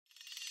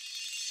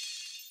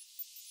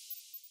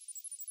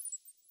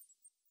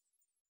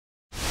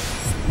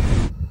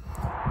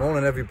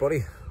Morning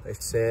everybody.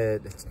 It's I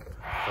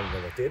don't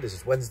know what day it is.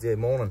 It's Wednesday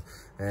morning.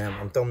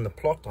 I'm down the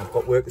plot. I've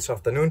got work this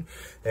afternoon.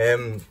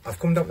 I've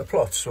come down the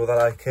plot so that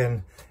I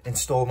can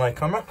install my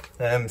camera.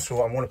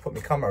 So I'm going to put my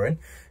camera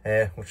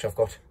in, which I've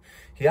got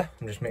here.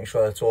 I'm just making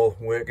sure it's all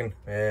working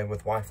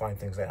with Wi-Fi and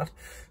things like that.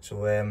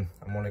 So I'm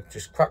going to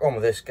just crack on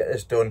with this, get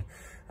this done,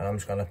 and I'm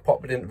just going to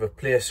pop it into a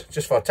place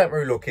just for a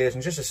temporary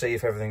location, just to see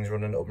if everything's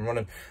running up and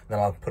running, and then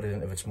I'll put it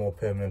into its more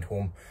permanent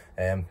home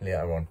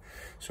later on.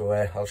 So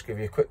I'll just give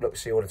you a quick look to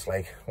see what it's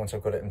like once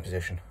I've got it in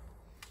position.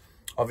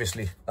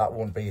 Obviously that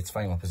won't be its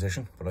final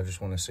position, but I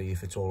just want to see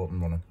if it's all up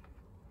and running.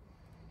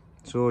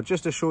 So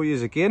just to show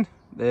you again,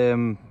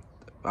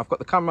 I've got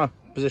the camera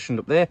positioned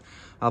up there.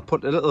 I'll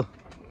put a little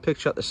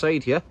picture at the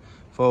side here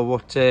for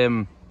what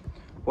I'm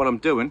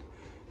doing,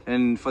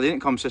 and for the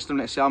intercom system.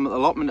 Let's say I'm at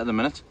Allotment at the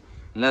minute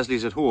and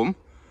Leslie's at home,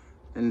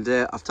 and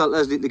I've told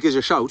Leslie to give us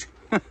a shout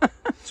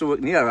so we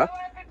can hear her.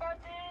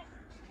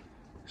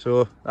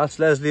 So that's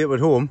Leslie up at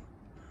home.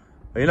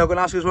 Are you not going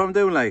to ask us what I'm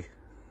doing, like?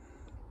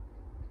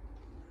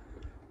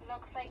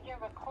 Looks like you're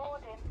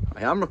recording.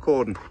 I am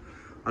recording.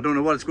 I don't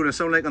know what it's going to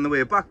sound like on the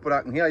way back, but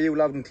I can hear you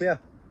loud and clear.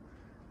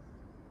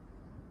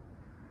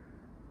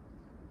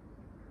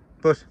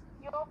 But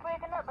You're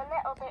breaking up a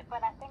little bit,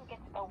 but I think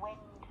it's the wind.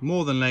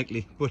 more than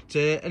likely. But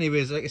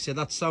anyways, like I said,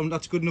 that's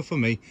good enough for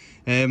me.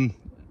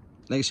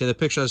 Like I said, the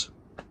picture's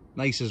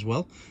nice as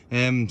well.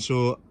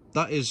 So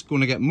that is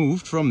going to get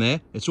moved from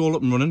there. It's all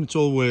up and running. It's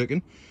all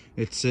working.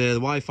 It's the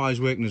Wi-Fi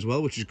is working as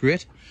well, which is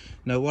great.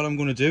 Now what I'm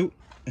going to do,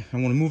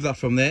 I'm going to move that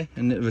from there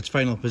into its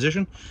final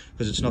position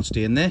because it's not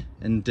staying there.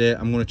 And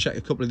I'm going to check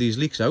a couple of these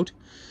leaks out,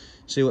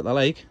 see what they're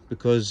like,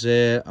 because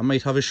I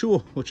might have a show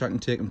which I can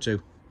take them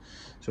to.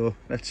 So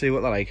let's see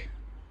what they're like.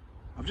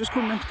 I've just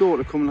come next door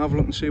to come and have a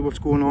look and see what's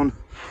going on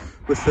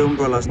with the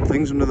umbrellas and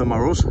things under the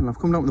Marrows, and I've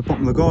come down to the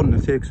bottom of the garden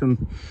to take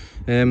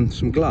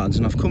some glads,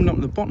 and I've come down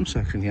to the bottom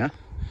section here,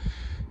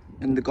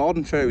 and the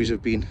garden fairies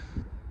have been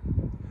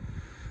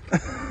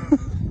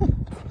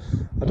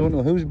I don't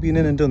know who's been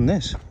in and done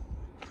this,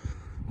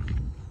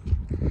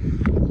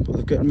 but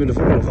they're getting rid of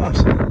all of that.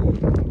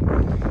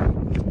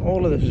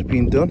 All of this has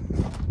been done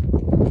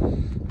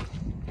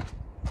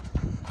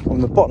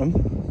on the bottom.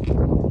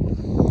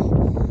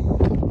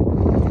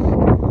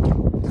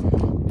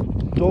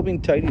 It's all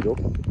been tidied up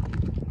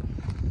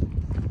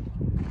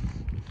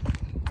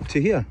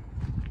to here.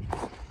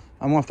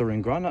 I'm gonna have to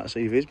ring Grandad to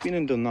see if he's been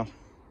and done that,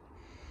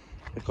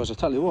 because I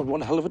tell you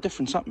what a hell of a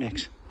difference that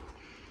makes.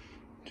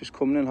 Just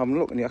coming in, having a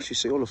look, and you actually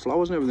see all the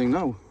flowers and everything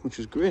now, which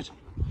is great.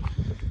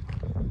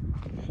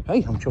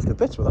 Hey, I'm chuffed to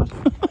bits with that.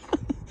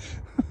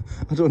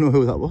 I don't know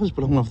who that was,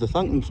 but I'm gonna have to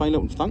thank them, find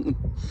out and thank them.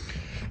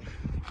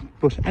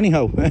 But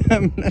anyhow,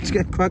 let's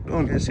get cracked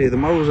on. I say the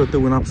Marrows are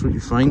doing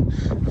absolutely fine.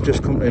 I've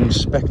just come to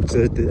inspect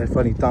if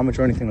any damage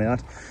or anything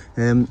like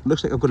that.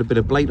 Looks like I've got a bit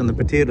of blight on the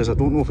potatoes. I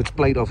don't know if it's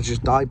blight or if it's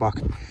just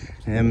dieback.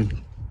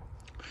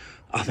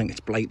 I think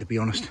it's blight, to be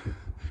honest.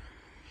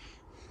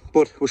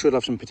 But we should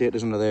have some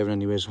potatoes under there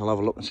anyways. I'll have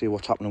a look and see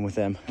what's happening with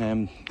them.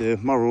 The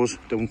Marrows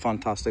doing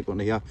fantastic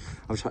under here.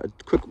 I've just had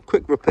to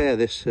quick repair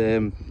this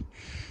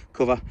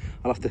cover.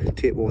 I'll have to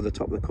tape over the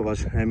top of the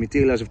covers. My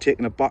dealers have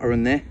taken a batter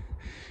in there,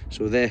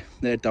 so they're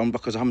down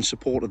because I haven't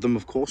supported them,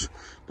 of course,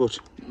 but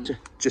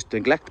just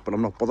neglect. But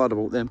I'm not bothered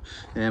about them.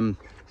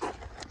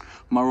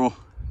 Marrow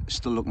is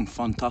still looking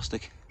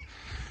fantastic.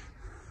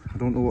 I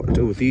don't know what to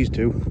do with these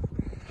two.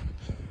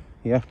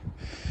 Yeah,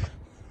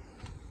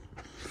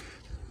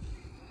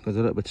 because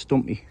they're a little bit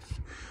stumpy.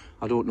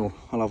 I don't know.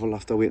 I'll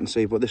have to wait and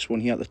see. But this one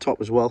here at the top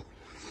as well,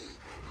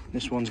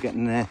 this one's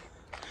getting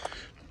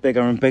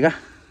bigger and bigger,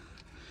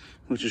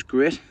 which is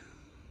great.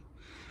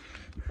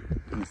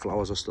 And the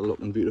flowers are still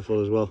looking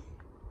beautiful as well,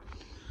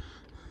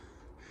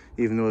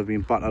 even though they've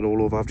been battered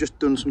all over. I've just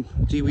done some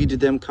de-weeded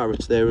them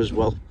carrots there as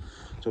well.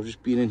 So I've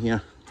just been in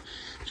here,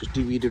 just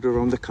de-weeded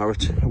around the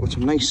carrots. I've got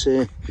some nice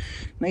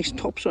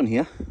tops on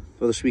here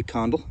for the sweet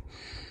candle,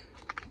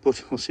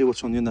 but we'll see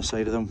what's on the other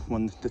side of them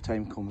when the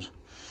time comes.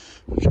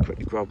 I'll just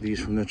quickly grab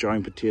these from the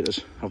giant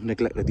potatoes. I've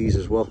neglected these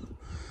as well.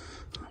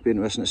 It'll be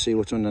interesting to see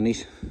what's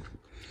underneath.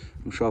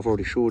 I'm sure I've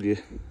already showed you.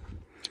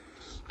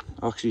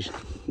 I actually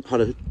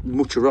had a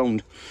much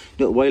around a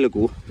little while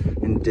ago,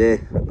 and I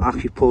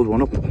actually pulled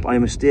one up by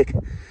mistake.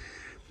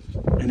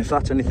 And if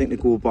that's anything to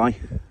go by,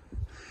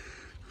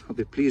 I'll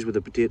be pleased with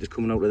the potatoes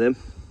coming out of them.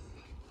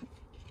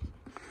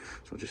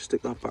 So I'll just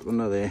stick that back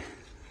under there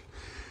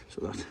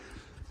so that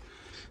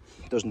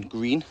it doesn't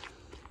green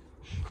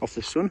off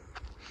the sun.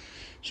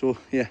 So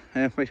yeah,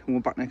 right, I'm going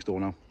back next door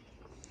now.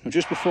 Now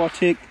just before I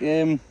take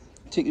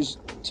us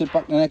to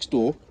back to next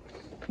door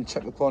and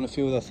check upon a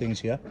few other things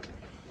here.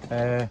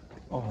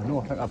 Oh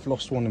no, I think I've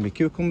lost one of my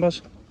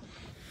cucumbers.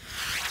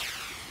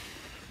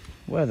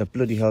 Where the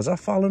bloody hell's that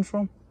fallen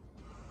from?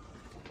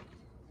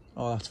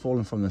 Oh, that's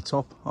fallen from the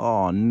top.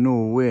 Oh,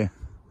 no way.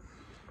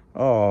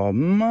 Oh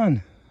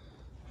man,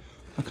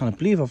 I can't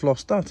believe I've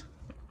lost that.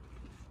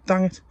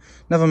 Dang it.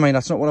 Never mind,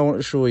 that's not what I want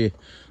to show you.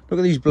 Look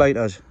at these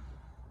blighters.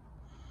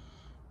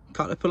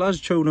 Caterpillars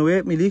chewing away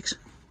at me leeks.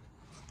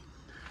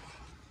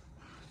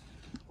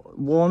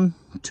 1,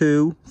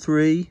 2,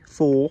 3,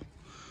 4.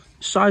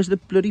 Size of the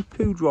bloody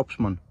poo drops,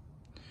 man.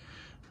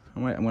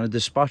 I'm going to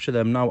dispatch of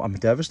them now. I'm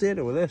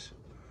devastated with this.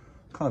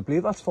 Can't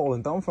believe that's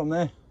falling down from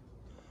there.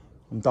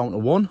 I'm down to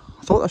 1.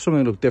 I thought that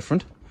something looked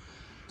different.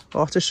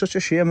 Oh, it's just such a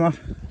shame, that.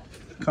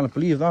 Can't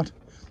believe that.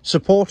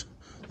 Support.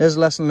 There's a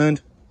lesson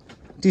learned.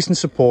 Decent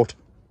support.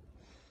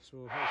 So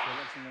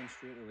lesson learned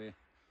straight away.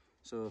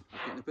 So I'm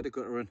getting a bit of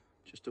gutter in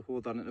just to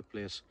hold that into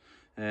place.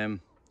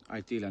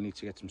 Ideally I need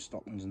to get some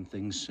stockings and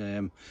things,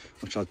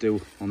 which I'll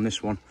do on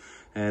this one.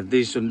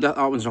 That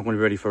one's not going to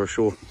be ready for a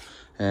show.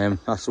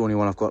 That's the only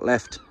one I've got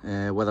left.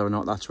 Whether or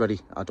not that's ready,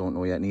 I don't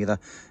know yet neither.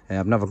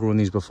 I've never grown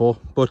these before,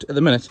 but at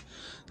the minute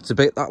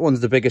that one's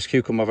the biggest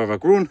cucumber I've ever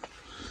grown.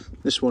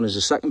 This one is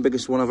the second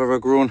biggest one I've ever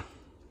grown.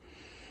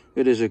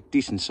 It is a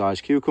decent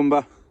sized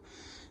cucumber.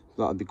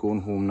 That'll be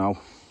going home now.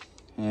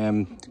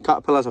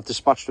 Caterpillars, I've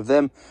dispatched of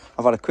them.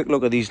 I've had a quick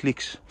look at these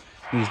leeks.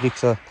 These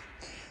leeks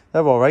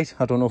they're all right.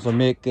 I don't know if they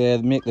make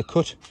the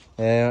cut.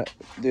 The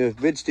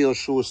Ridgedale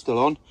show is still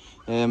on.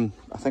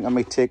 I think I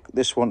might take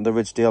this one to the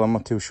Ridgedale, I'm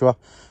not too sure,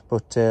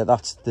 but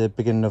that's the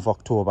beginning of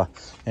October.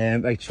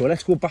 Right, so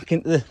let's go back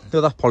into the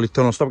other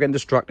polytunnel, stop getting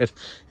distracted,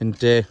 and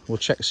we'll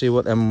check to see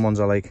what them ones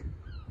are like.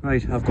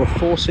 Right, I've got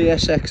 4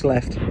 CSX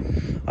left.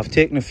 I've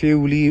taken a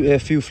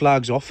few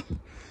flags off.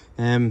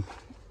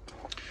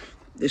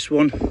 This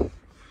one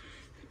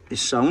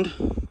is sound.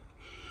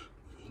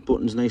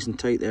 Button's nice and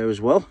tight there as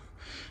well.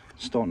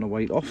 Starting to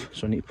white off,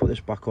 so I need to put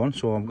this back on.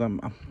 So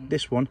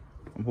this one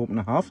I'm hoping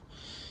to have.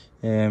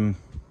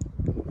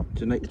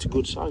 It's a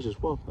good size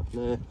as well.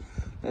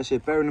 Let's say,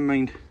 bearing in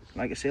mind,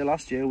 like I say,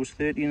 last year it was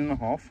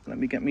 13.5. Let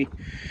me get me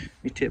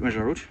tape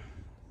measure out.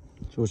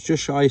 So it's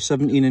just shy of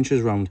 17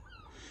 inches round.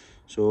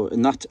 So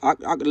in that, I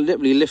could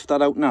literally lift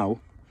that out now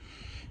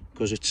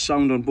because it's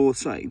sound on both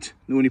sides.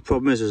 The only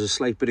problem is there's a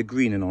slight bit of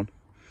greening on,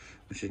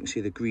 which you can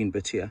see the green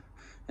bit here.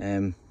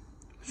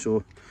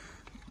 So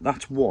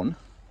that's one.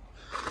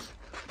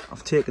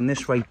 I've taken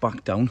this right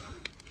back down.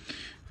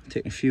 I've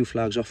taken a few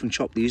flags off and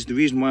chopped these. The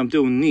reason why I'm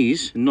doing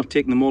these and not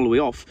taking them all the way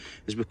off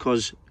is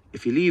because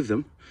if you leave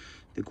them,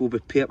 they go a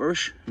bit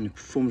paperish and it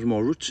forms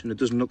more roots and it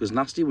doesn't look as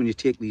nasty when you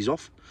take these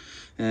off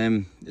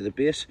at the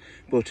base.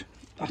 But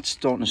that's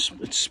starting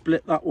to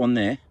split that one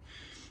there.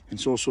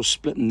 It's also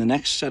splitting the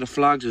next set of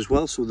flags as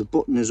well. So the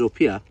button is up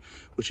here,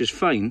 which is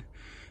fine.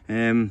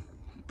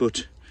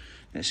 But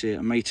let's say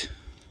I might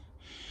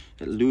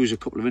lose a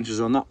couple of inches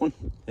on that one,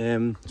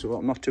 so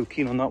I'm not too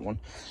keen on that one.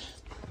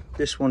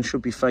 This one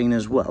should be fine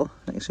as well.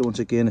 Like I say, once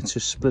again, it's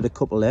just split a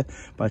couple there.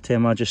 By the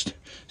time I just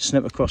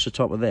snip across the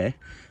top of there,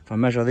 if I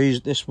measure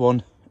this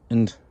one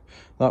and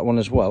that one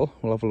as well,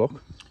 we'll have a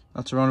look.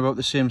 That's around about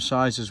the same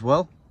size as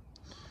well,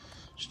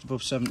 just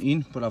above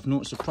 17. But I've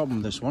noticed a problem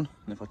with this one,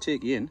 and if I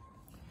take you in,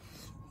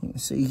 you can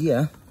see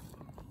here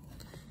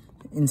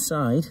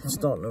inside it's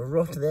starting to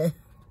rot there,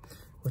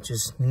 which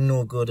is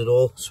no good at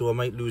all. So I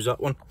might lose that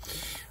one.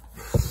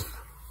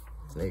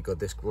 There you go,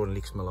 this growing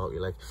leeks malarkey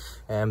like.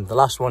 The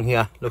last one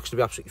here looks to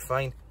be absolutely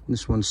fine.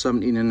 This one's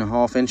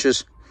 17.5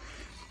 inches.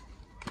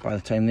 By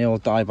the time they all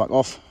die back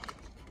off,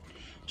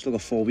 still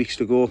got 4 weeks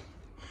to go.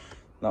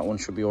 That one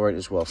should be alright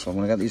as well. So I'm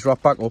going to get these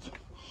wrapped back up.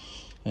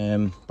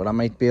 But I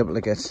might be able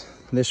to get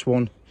this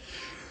one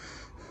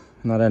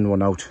and that end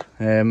one out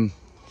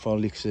for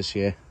leeks this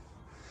year.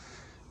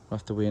 We'll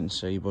have to wait and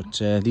see. But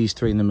these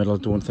 3 in the middle, I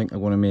don't think they're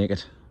going to make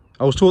it.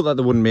 I was told that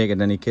they wouldn't make it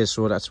in any case,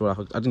 so that's what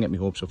I didn't get my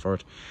hopes up for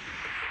it.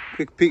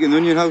 Quick peek in the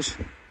onion house.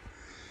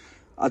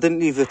 I didn't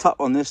leave the tap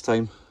on this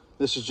time.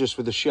 This is just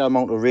with the sheer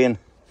amount of rain.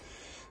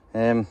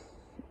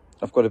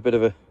 I've got a bit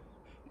of a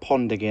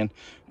pond again,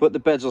 but the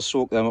beds will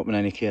soak them up in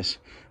any case.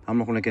 I'm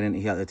not going to get into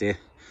here today,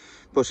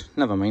 but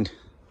never mind.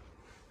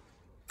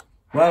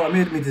 Well, I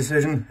made my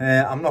decision.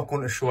 I'm not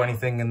going to show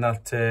anything in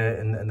that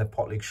in the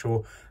pot leek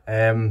show.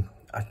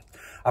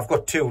 I've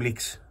got 2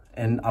 leeks,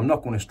 and I'm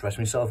not going to stress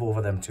myself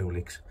over them 2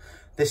 leeks.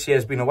 This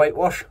year's been a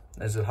whitewash,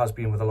 as it has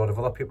been with a lot of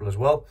other people as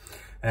well.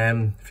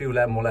 A few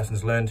more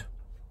lessons learned.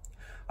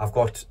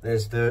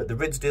 There's the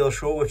Ridgedale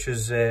show, which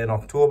is in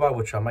October,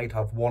 which I might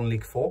have 1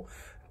 leek for,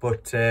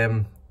 but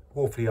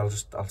hopefully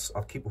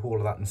I'll keep a hold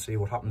of that and see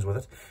what happens with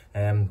it.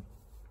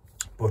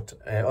 But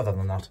other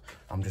than that,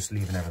 I'm just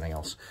leaving everything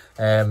else.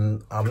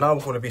 I'm now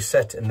going to be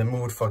set in the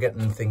mood for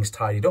getting things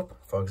tidied up.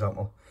 For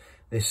example,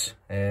 this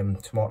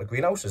tomato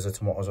greenhouse, as the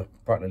tomatoes are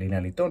practically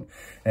nearly done,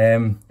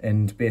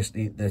 and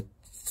basically the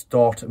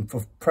start and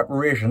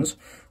preparations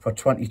for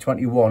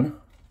 2021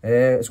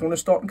 it's going to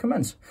start and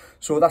commence.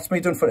 So that's me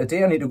done for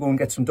today. I need to go and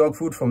get some dog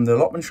food from the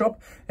allotment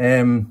shop.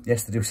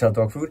 Yes, they do sell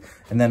dog food,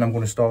 and then I'm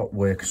going to start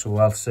work. So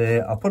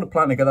I'll put a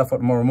plan together for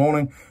tomorrow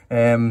morning,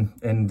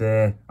 and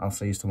I'll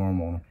see you tomorrow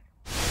morning.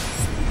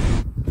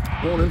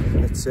 Morning,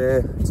 it's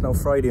now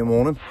Friday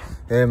morning.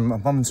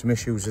 I'm having some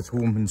issues at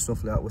home and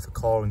stuff like that with the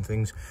car and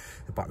things.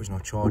 The battery's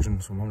not charging,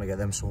 so I'm going to get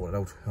them sorted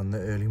out on the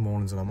early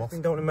mornings and I'm off.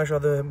 I'm down to measure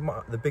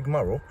the big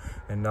marrow,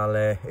 and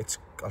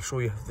I'll show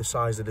you the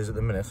size it is at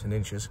the minute in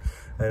inches,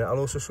 and I'll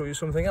also show you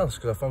something else,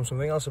 because I found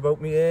something else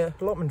about me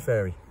allotment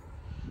fairy.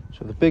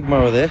 So the big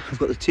marrow there, I've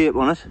got the tape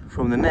on it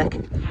from the neck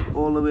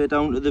all the way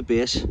down to the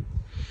base.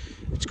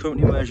 It's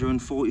currently measuring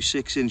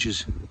 46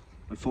 inches,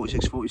 like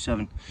 46,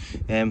 47.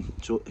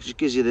 So it just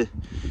gives you the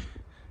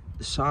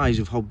size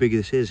of how big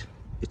this is.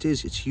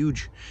 It's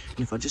huge. And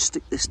if I just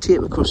stick this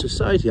tape across the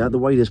side here, the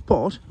widest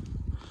part,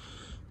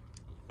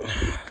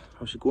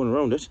 how's it going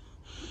around it?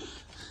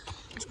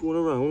 It's going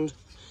around,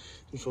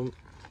 and from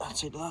that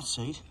side to that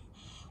side,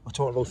 we're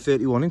talking about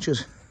 31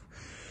 inches. And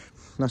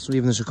that's not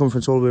even the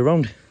circumference all the way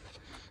around.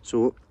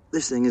 So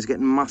this thing is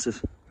getting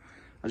massive.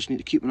 I just need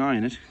to keep an eye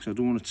on it because I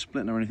don't want it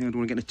splitting or anything. I don't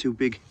want to get it too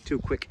big too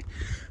quick.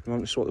 I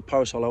want to sort the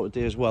parasol out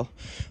today as well.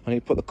 I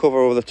need to put the cover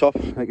over the top,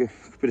 like a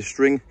bit of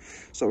string,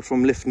 sort of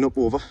from lifting up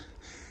over.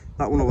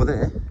 That one over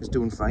there is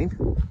doing fine.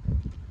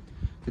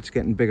 It's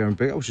getting bigger and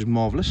bigger, which is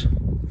marvellous.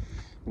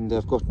 And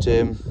I've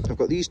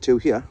got these two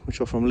here,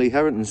 which are from Lee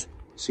Harrington's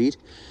seed.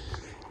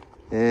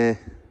 They're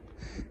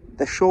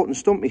short and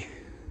stumpy.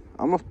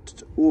 I'm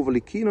not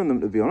overly keen on them,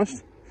 to be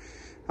honest.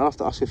 I'll have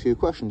to ask a few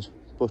questions,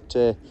 but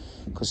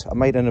because I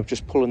might end up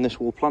just pulling this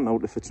whole plant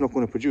out if it's not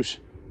going to produce.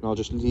 And I'll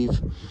just leave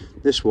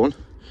this one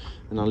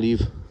and I'll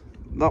leave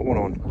that one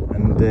on.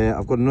 And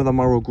I've got another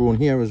marrow growing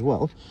here as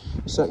well,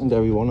 a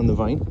secondary one on the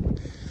vine.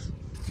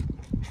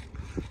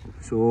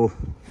 So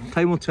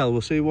time will tell,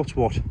 we'll see what's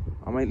what.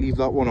 I might leave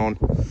that one on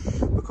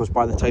because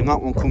by the time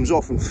that one comes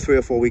off in 3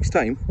 or 4 weeks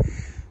time,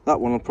 that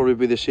one will probably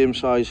be the same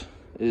size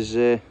as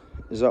that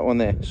one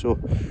there. So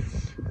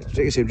like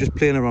I say, I'm just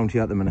playing around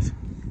here at the minute.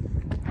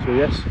 So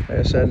yes, like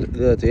I said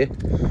the other day,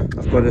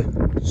 I've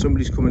got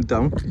somebody's coming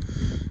down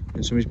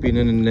and somebody's been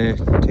in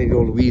and taking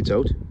all the weeds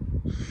out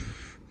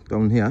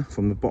down here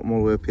from the bottom all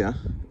the way up here,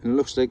 and it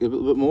looks like a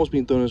little bit more's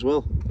been done as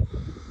well.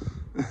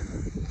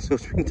 So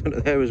it's been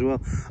done there as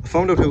well. I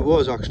found out who it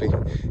was actually.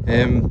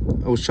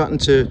 I was chatting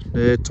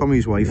to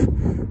Tommy's wife,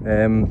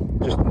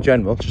 just in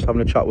general, just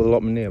having a chat with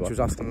Allotment neighbour. She was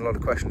asking a lot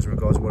of questions in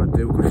regards to what I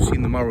do, because she's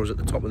seen the marrows at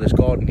the top of this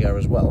garden here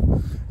as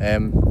well.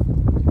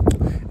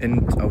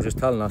 And I was just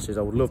telling her, I says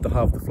I would love to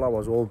have the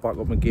flowers all back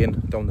up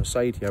again down the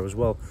side here as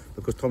well,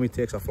 because Tommy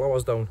takes our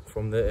flowers down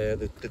from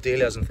the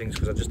dahlias and things,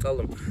 because I just tell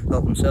them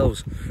help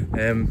themselves.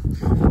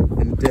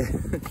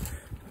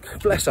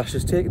 Bless her,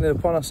 she's taking it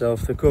upon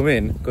herself to come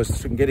in because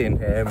she can get in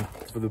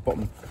for the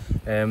bottom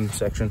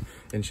section,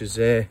 and she's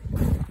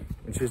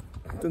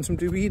done some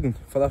weeding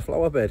for that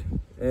flower bed,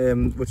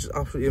 which is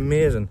absolutely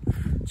amazing.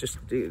 Just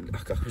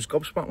I was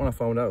gobsmacked when I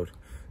found out.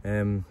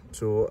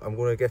 So I'm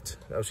going to get,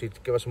 obviously,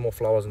 give her some more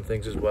flowers and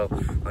things as well.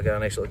 I'll get a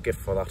nice little gift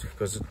for that,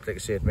 because like I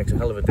say, it makes a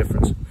hell of a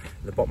difference in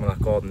the bottom of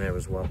that garden there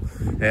as well.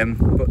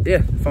 But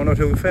yeah, found out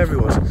who Fairy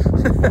was.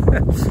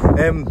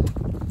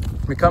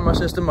 My camera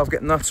system, I've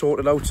getting that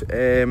sorted out.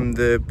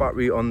 The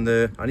battery on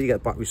the, I need to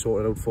get the battery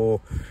sorted out for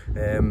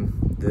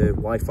the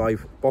Wi-Fi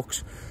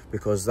box,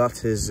 because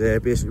that is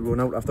basically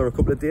run out after a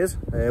couple of days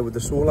with the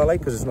solar light,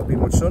 because it's not been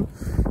much sun.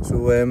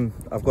 So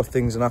I've got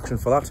things in action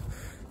for that.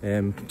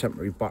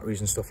 Temporary batteries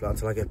and stuff like that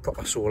until I get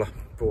proper solar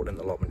brought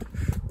into the allotment.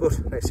 But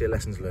let's say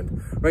lessons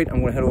learned. Right, I'm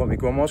going to head over to my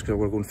grandma's because I'm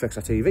going to go and fix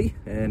her TV,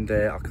 and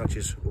I'll catch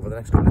you over the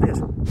next couple of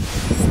days.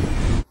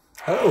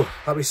 Hello,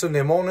 happy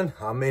Sunday morning.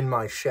 I'm in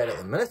my shed at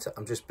the minute.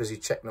 I'm just busy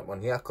checking up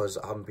on here because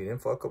I haven't been in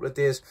for a couple of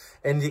days,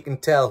 and you can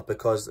tell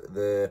because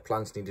the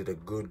plants needed a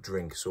good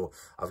drink. So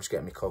I've just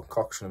getting my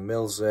concoction of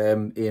Mills A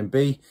and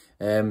B,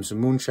 some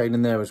moonshine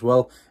in there as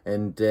well,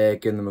 and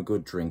giving them a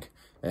good drink.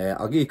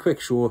 I'll give you a quick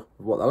show of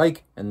what they're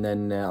like, and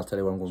then I'll tell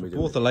you what I'm going to be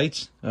doing. Both the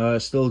lights are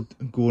still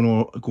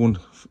going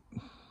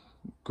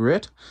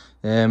great.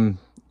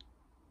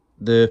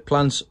 The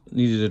plants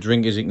needed a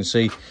drink, as you can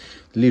see.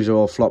 The leaves are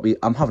all floppy.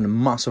 I'm having a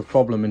massive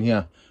problem in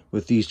here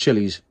with these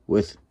chilies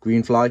with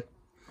green fly.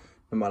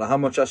 No matter how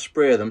much I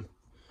spray them,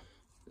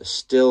 they're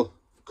still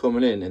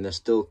coming in and they're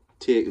still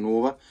taking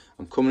over.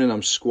 I'm coming in,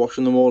 I'm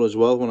squashing them all as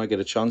well when I get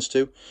a chance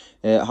to.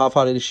 I have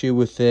had an issue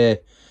with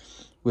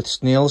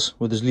snails,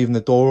 with us leaving the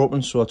door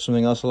open, so that's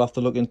something else I'll have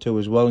to look into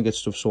as well and get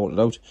stuff sorted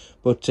out.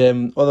 But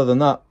other than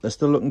that, they're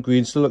still looking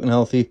green, still looking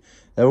healthy.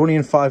 They're only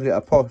in 5 litre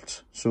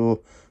pots,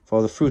 so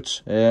for the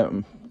fruits,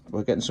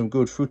 we're getting some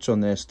good fruits on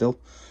there still.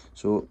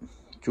 So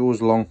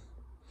Joe's long,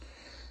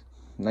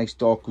 nice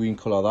dark green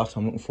colour that.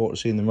 I'm looking forward to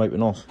seeing them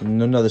ripen off.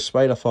 And another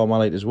spider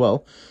farmalite as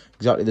well,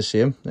 exactly the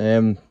same.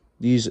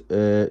 These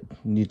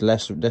need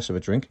less of a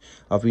drink.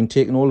 I've been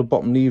taking all the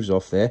bottom leaves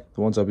off there,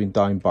 the ones I've been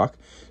dyeing back.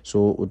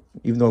 So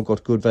even though I've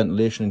got good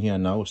ventilation in here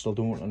now, I still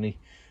don't want any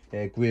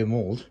grey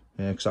mould,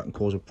 because that can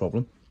cause a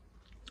problem.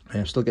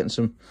 I'm still getting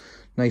some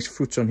nice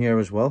fruits on here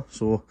as well.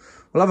 So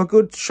we'll have a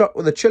good shot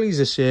with the chilies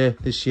this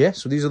year.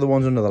 So these are the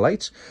ones under the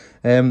lights.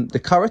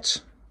 The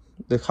carrots,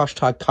 the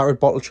hashtag carrot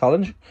bottle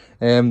challenge,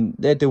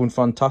 they're doing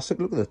fantastic.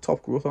 Look at the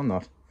top growth on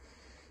that.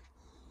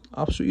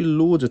 Absolutely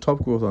loads of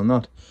top growth on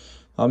that.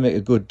 I'll make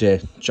a good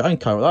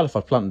giant carrot that if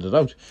I planted it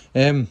out.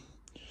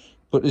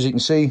 But as you can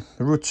see,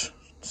 the roots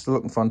still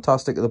looking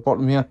fantastic at the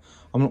bottom here.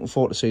 I'm looking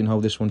forward to seeing how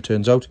this one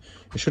turns out.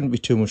 It shouldn't be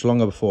too much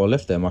longer before I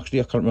lift them.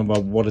 Actually, I can't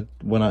remember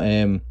when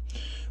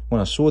when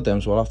I sowed them,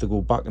 so I'll have to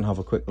go back and have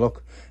a quick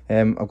look.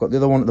 I've got the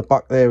other one at the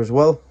back there as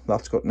well.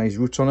 That's got nice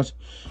roots on it,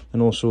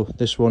 and also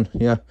this one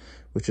here,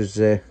 which has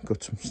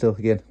got some still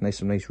again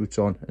nice roots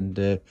on. And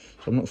so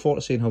I'm looking forward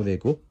to seeing how they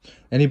go.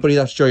 Anybody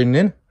that's joining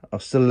in,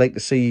 I'd still like to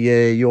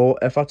see your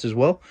efforts as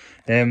well.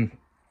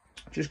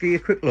 Just give you a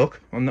quick look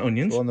on the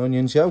onions. So on the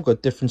onions here, I've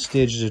got different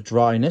stages of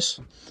dryness.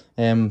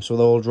 So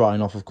they're all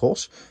drying off, of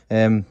course.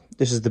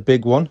 This is the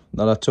big one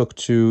that I took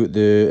to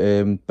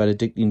the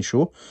Benedictine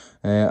show.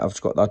 I've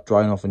just got that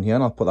drying off in here,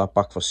 and I'll put that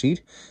back for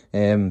seed.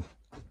 I've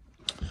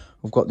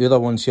got the other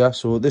ones here.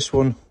 So this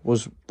one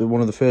was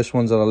one of the first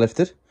ones that I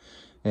lifted,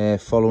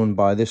 followed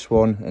by this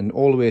one, and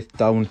all the way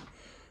down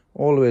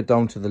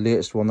to the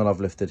latest one that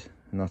I've lifted,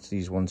 and that's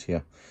these ones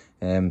here.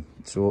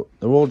 So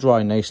they're all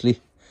drying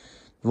nicely.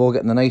 They're all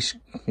getting a nice,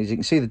 as you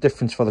can see the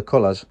difference for the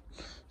colours.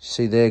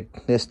 See,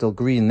 they're still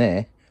green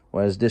there,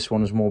 whereas this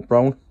one is more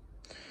brown.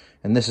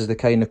 And this is the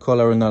kind of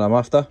colouring that I'm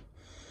after.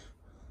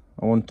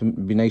 I want them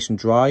to be nice and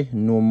dry,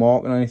 no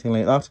marking or anything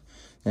like that.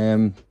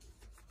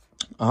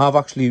 I have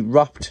actually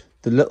wrapped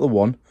the little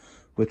one,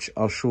 which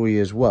I'll show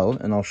you as well,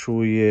 and I'll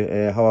show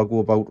you how I go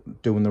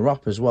about doing the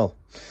wrap as well.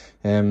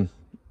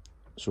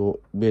 So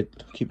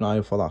keep an eye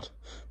out for that.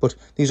 But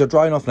these are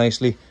drying off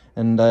nicely.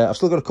 And I've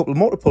still got a couple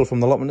more to pull from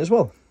the allotment as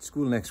well.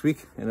 School next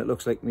week, and it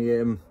looks like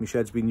my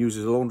shed's been used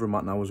as a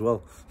laundromat now as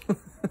well.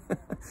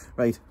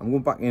 Right, I'm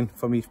going back in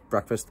for me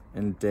breakfast,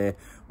 and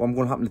what I'm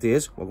going to happen today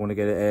is we're going to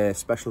get a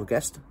special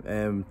guest,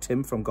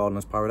 Tim from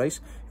Gardener's Paradise,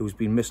 who's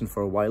been missing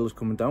for a while, is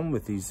coming down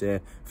with his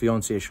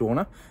fiancée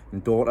Shona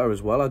and daughter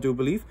as well, I do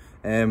believe.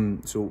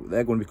 So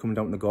they're going to be coming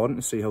down to the garden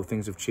to see how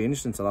things have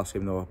changed since the last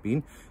time they've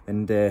been.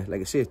 And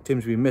like I say,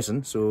 Tim's been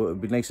missing, so it'd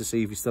be nice to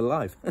see if he's still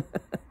alive.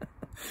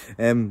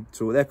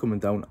 So they're coming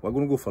down. We're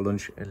going to go for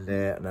lunch, and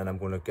then I'm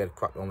going to get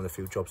cracking on with a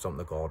few jobs down in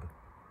the garden.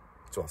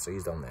 So I'll see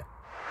you down there.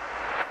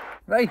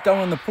 Right, down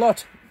on the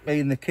plot, me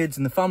and the kids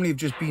and the family have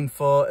just been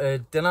for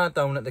dinner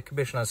down at the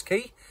Commissioner's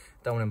Quay,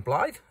 down in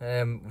Blythe.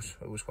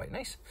 It was quite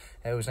nice.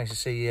 It was nice to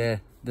see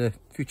the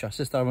future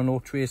sister-in-law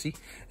Tracy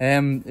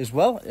as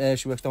well.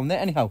 She works down there.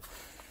 Anyhow,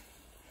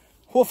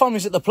 whole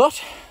family's at the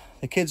plot.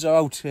 The kids are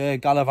out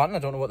gallivanting. I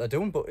don't know what they're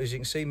doing, but as you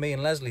can see, me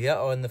and Leslie here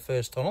are in the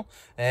first tunnel.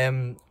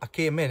 I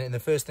came in, and the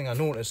first thing I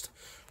noticed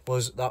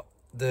was that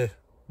the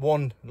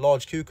one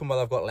large cucumber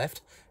that I've got left,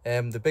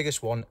 the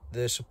biggest one,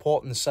 the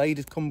support on the side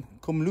had come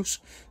loose.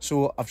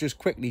 So I've just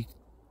quickly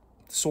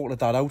sorted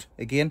that out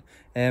again.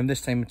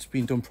 This time it's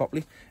been done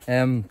properly.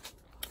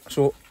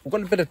 So we've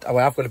got a bit of,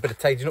 I've got a bit of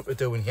tidying up to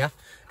do in here.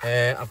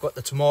 I've got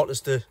the tomatoes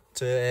to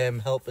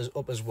help us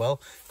up as well.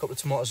 A couple of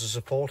tomatoes to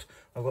support.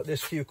 I've got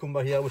this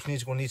cucumber here which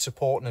going to need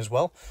supporting as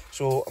well.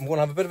 So I'm going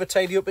to have a bit of a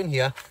tidy up in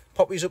here,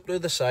 pop these up to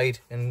the side,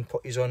 and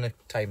put these on a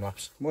time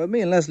lapse. Well,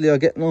 me and Leslie are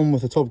getting on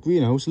with the top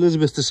greenhouse.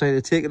 Elizabeth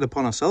decided to take it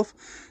upon herself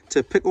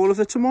to pick all of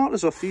the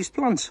tomatoes off these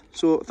plants.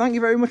 So thank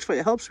you very much for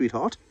your help,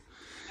 sweetheart.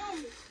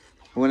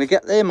 I'm going to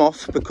get them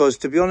off because,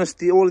 to be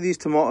honest, all of these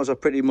tomatoes are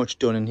pretty much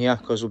done in here,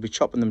 because we'll be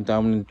chopping them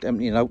down and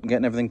emptying it out and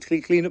getting everything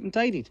cleaned up and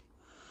tidied.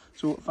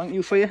 So thank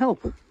you for your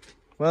help.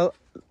 Well,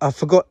 I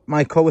forgot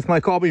my car. With my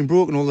car being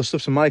broken, all the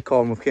stuff's in my car,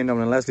 and we've came down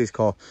in Leslie's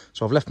car.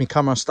 So I've left my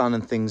camera stand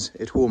and things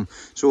at home.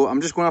 So I'm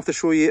just going to have to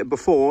show you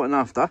before and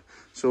after.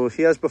 So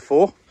here's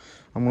before.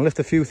 I'm going to lift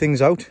a few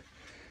things out.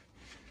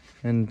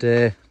 And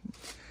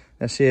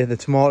let's see, the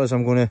tomatoes,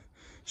 I'm going to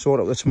sort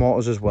out the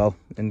tomatoes as well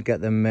and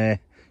get them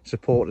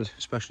supported,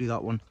 especially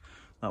that one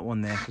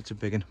there. It's a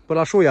big one, but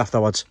I'll show you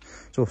afterwards.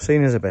 So see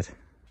you in a bit.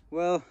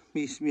 Well,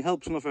 me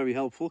help's not very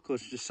helpful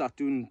because just sat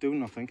doing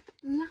nothing.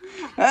 No.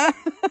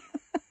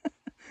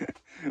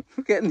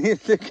 We're getting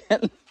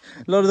a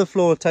lot of the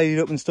floor tidied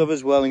up and stuff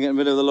as well, and getting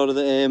rid of a lot of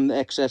the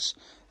excess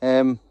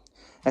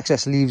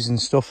leaves and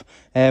stuff.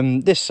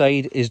 This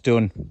side is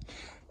done.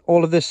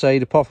 All of this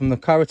side, apart from the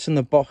carrots in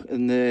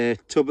the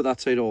tub at that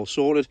side, are all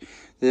sorted.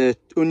 The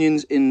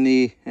onions in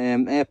the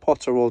air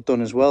pots are all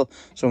done as well.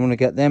 So I'm going to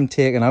get them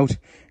taken out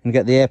and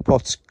get the air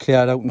pots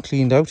cleared out and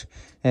cleaned out.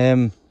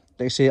 Like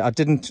I say, I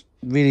didn't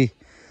really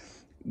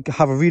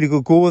have a really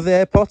good go with the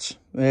air pots,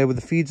 with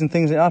the feeds and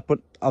things like that, but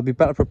I'll be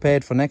better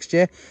prepared for next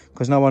year,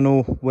 because now I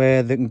know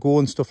where they can go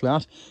and stuff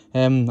like that.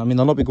 I mean,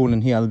 they'll not be going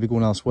in here, they'll be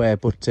going elsewhere,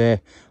 but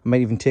I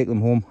might even take them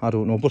home, I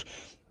don't know. But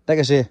like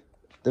I say,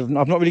 I've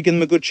not really given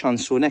them a good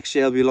chance, so next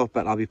year will be a lot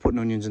better. I'll be putting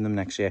onions in them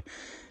next year.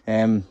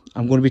 I'm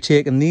going to be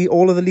taking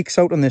all of the leeks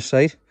out on this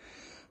side,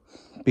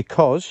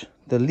 because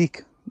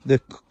the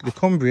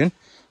Cumbrian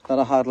that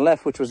I had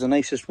left, which was the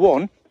nicest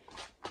one,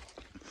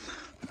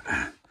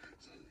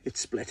 it's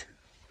split.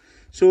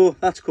 So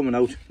that's coming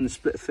out, and it's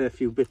split a fair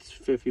few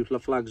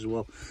flags as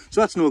well.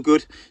 So that's no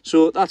good.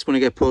 So that's going to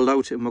get pulled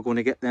out, and we're going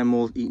to get them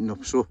all eaten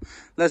up. So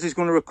Leslie's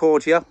going to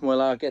record here while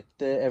I get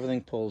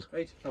everything pulled.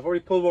 Right, I've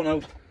already pulled one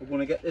out. We're going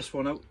to get this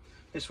one out.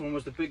 This one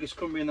was the biggest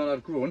Cumbrian that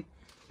I've grown,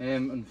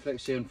 and like I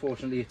say,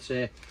 unfortunately,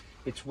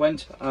 it's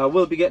went. I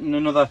will be getting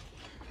another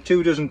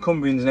 2 dozen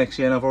Cumbrians next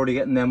year, and I've already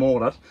getting them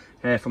ordered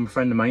from a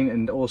friend of mine.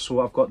 And also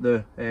I've got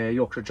the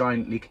Yorkshire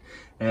Giant leek,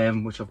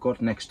 which I've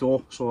got next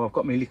door. So I've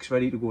got my leeks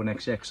ready to go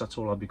next year, because that's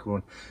all I'll be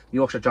growing. The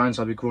Yorkshire Giants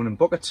I'll be growing in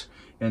buckets,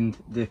 and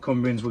the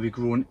Cumbrians will be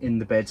growing in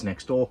the beds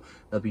next door.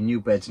 There'll be new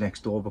beds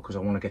next door, because I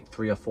want to get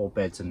 3 or 4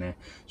 beds in there.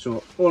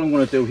 So all I'm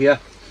going to do here,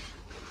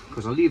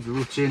 because I'll leave the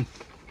roots in.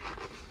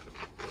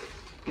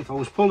 If I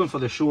was pulling for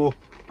the show,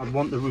 I'd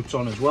want the roots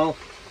on as well,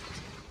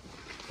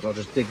 but I'll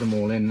just dig them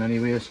all in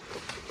anyways.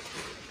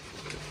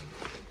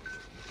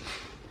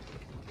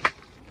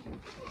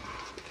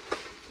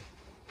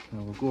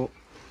 There we go.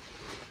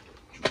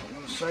 Jump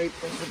on the side,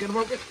 don't forget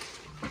about it.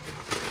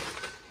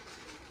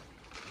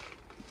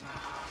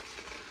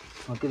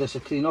 I'll give this a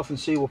clean off and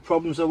see what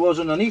problems there was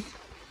underneath.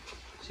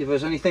 See if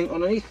there's anything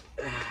underneath.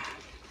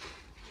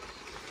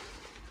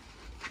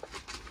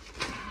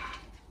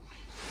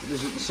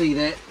 As you can see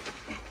there,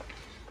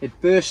 it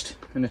burst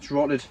and it's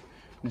rotted,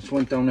 and it's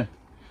went down a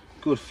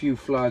good few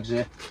flags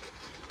there,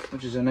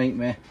 which is a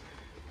nightmare.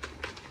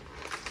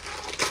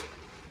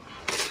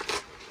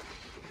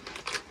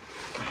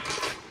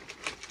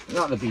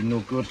 That'll be no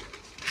good.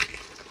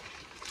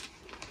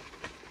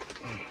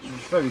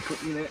 Just very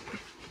quickly there.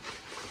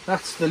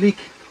 That's the leak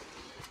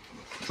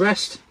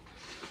dressed,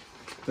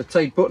 the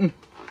tight button,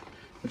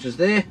 which is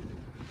there,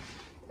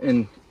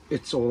 and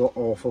it's all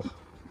awful.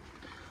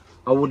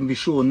 I wouldn't be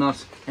showing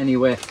that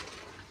anywhere.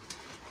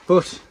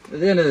 But at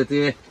the end of the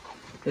day,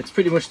 it's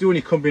pretty much the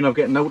only Cumbrian I've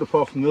getting out,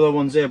 apart from the other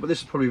ones there, but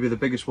this will probably be the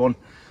biggest one.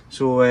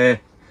 So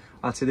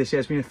I'd say this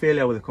year's been a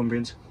failure with the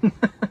Cumbrians.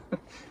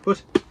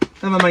 But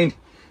never mind,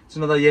 it's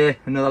another year,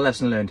 another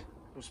lesson learned.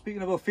 So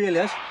speaking about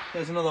failures,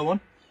 there's another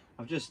one.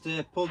 I've just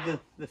pulled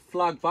the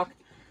flag back,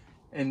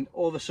 and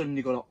all of a sudden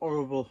you've got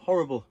a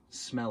horrible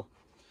smell.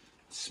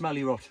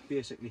 Smelly rot,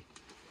 basically.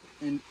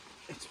 And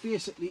it's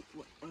basically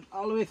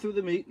all the way through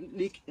the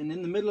leek, and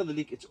in the middle of the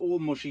leek it's all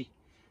mushy.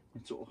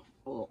 It's all,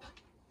 oh,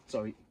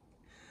 sorry,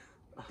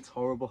 that's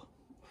horrible.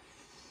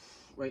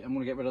 Right, I'm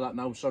going to get rid of that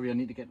now. Sorry, I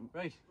need to get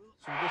right.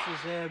 So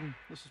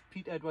this is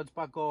Pete Edwards'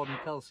 back garden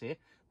Kelsey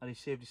that he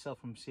saved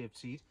himself from saved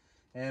seed.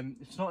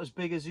 It's not as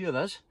big as the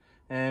others,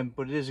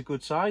 but it is a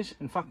good size.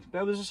 In fact,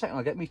 bear with us a second,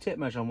 I'll get my tape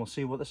measure and we'll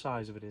see what the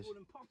size of it is.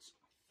 Pots.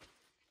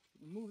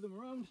 Move them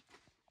around.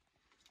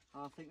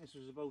 I think this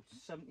was about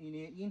 17,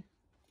 18.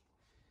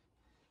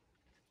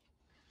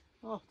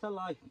 Oh, tell a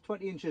lie,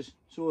 20 inches.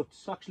 So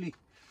it's actually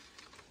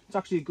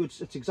good.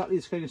 It's exactly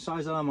the kind of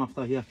size that I'm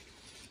after here.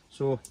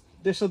 So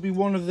this will be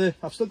one of the.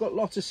 I've still got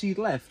lots of seed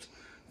left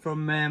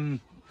from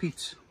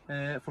Pete's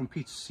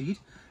seed.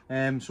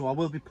 So I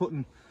will be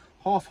putting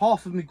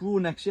half of me grow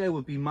next year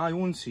will be my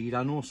own seed,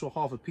 and also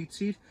half of Pete's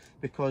seed,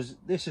 because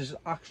this is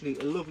actually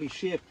a lovely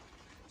shape.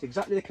 It's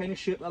exactly the kind of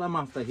shape that I'm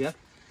after here.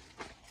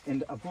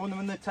 And I've grown them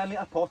in the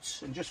 10-litre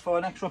pots, and just for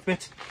an extra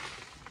bit,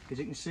 as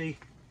you can see,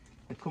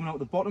 they're coming out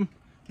the bottom.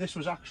 This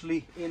was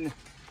actually in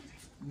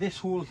this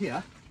hole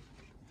here.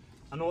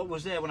 I know it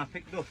was there when I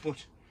picked it up,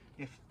 but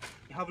if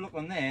you have a look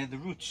on there, the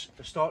roots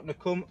are starting to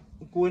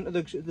go into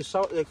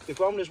the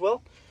ground as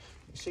well.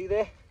 You see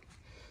there?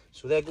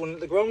 So they're going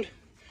into the ground.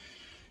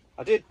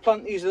 I did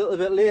plant these a little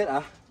bit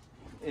later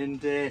and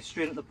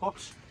straight into the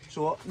pots.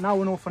 So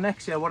now I know for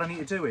next year what I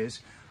need to do is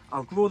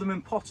I'll grow them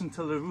in pots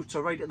until the roots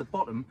are right at the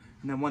bottom,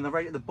 and then when they're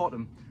right at the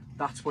bottom,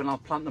 that's when I'll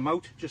plant them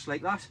out, just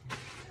like that,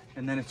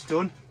 and then it's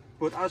done.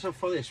 But as of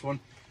for this one,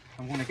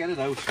 I'm going to get it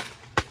out.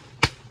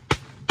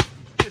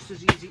 Just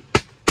as easy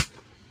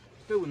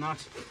doing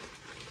that.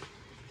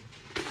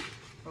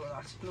 Look at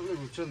that, look at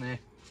the roots in there.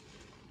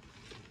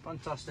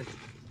 Fantastic.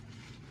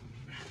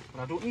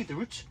 But I don't need the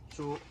roots,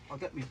 so I'll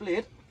get my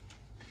blade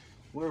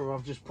where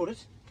I've just put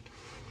it.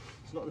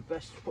 It's not the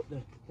best to put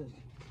the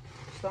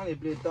Stanley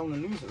blade down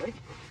and lose it, like.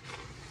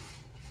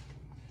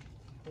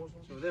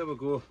 So there we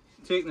go,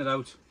 taking it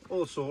out,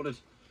 all sorted.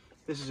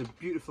 This is a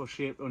beautiful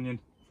shaped onion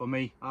for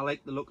me. I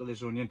like the look of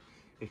this onion.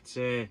 It's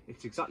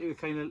exactly the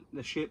kind of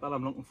the shape that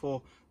I'm looking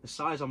for, the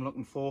size I'm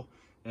looking for,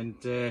 and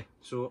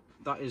so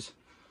that is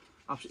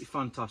absolutely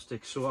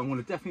fantastic. So I'm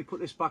going to definitely put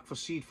this back for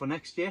seed for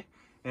next year,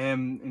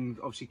 and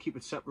obviously keep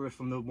it separate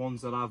from the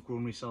ones that I've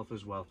grown myself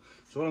as well.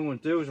 So what I'm going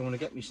to do is I'm going to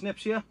get my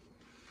snips here.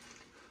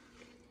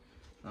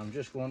 I'm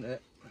just going to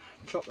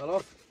chop that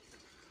off,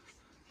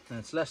 and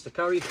it's less to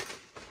carry.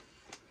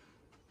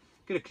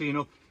 Get it clean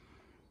up,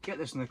 get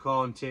this in the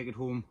car and take it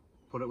home,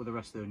 put it with the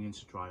rest of the onions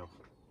to dry off.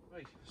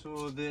 Right,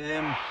 so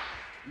the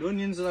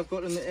onions that I've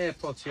got in the air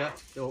pots here,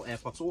 or air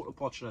pots, auto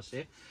pots should I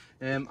say,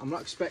 I'm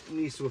not expecting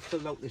these to have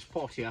filled out this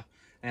pot here,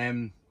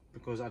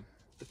 because I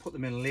put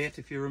them in late,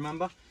 if you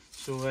remember.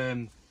 So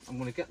I'm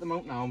going to get them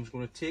out now. I'm just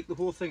going to take the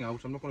whole thing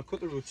out. I'm not going to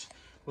cut the roots.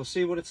 We'll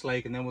see what it's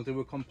like, and then we'll do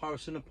a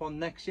comparison upon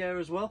next year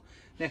as well.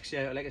 Next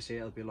year, like I say,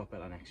 it'll be a lot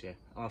better next year.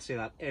 I'll say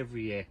that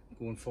every year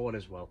going forward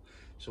as well.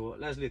 So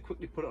Leslie will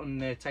quickly put it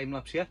on time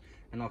lapse here,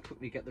 and I'll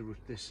quickly get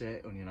this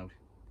onion out.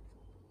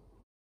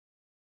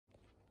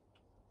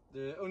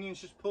 The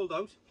onion's just pulled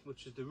out,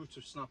 which is the roots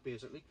have snapped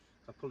basically.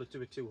 I pulled it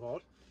too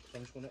hard, so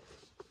I'm just going to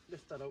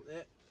lift that out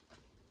there.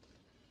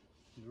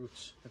 The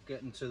roots are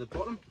getting to the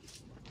bottom.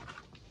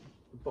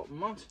 the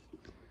bottom out.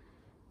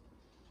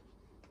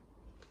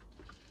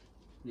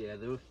 Yeah,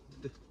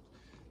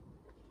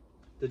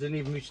 they didn't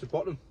even reach the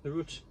bottom, the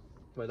roots.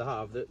 Well, they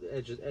have, the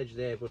edge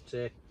there,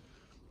 but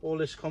all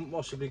this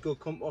compost will be good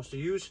compost to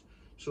use.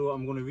 So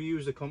I'm going to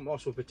reuse the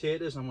compost for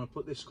potatoes, and I'm going to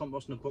put this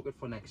compost in a bucket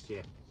for next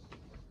year.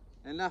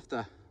 And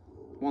after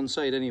one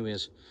side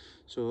anyways,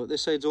 so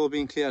this side's all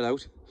been cleared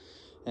out.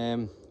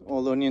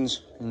 All the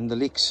onions and the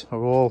leeks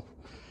are all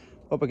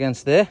up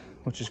against there,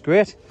 which is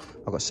great.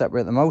 I've got to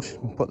separate them out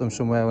and put them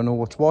somewhere I know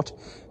what's what.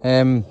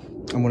 I'm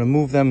going to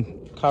move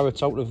them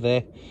carrots out of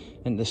there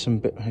into some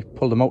bit, I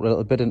pull them out a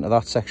little bit into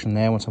that section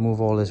there once I move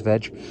all this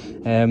veg.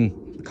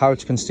 The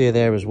carrots can stay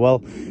there as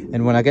well,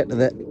 and when I get to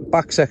the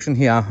back section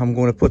here, I'm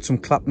going to put some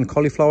Clapton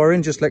cauliflower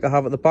in, just like I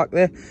have at the back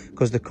there,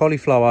 because the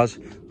cauliflowers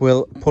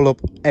will pull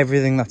up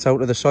everything that's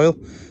out of the soil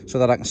so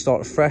that I can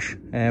start fresh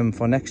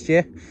for next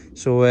year.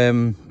 So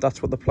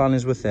that's what the plan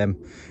is with them.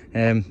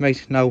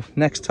 Right, now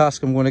next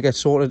task I'm going to get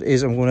sorted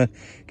is I'm going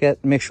to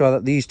make sure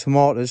that these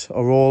tomatoes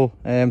are all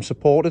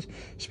supported,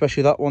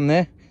 especially that one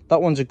there.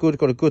 That one's got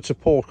a good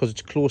support because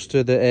it's close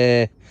to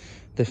the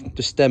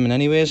stemming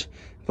anyways,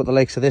 but the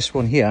likes of this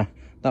one here,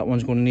 that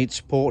one's going to need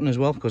supporting as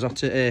well, because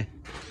that's a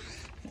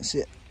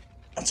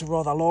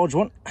rather large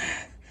one.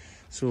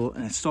 So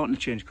it's starting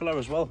to change colour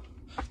as well,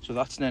 so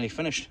that's nearly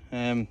finished.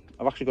 I've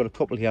actually got a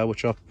couple here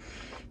which are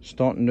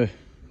starting to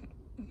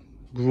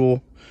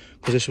grow,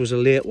 because this was a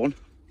late one.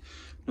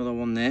 Another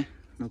one there,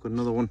 and I've got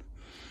another one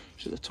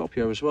just at the top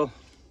here as well.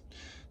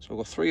 So I've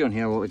got 3 on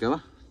here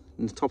altogether,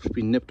 and the top's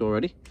been nipped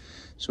already.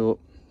 So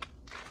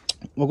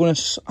we're going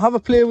to have a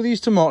play with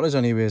these tomatoes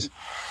anyways.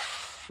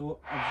 So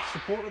I've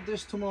supported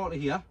this tomato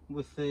here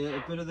with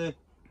a bit of the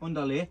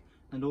underlay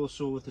and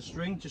also with the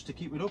string just to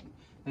keep it up.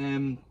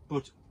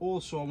 But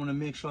also I want to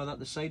make sure that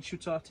the side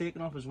shoots are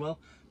taken off as well,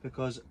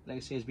 because like I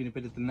say, there's been a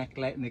bit of the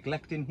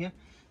neglect in here.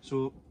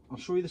 So I'll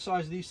show you the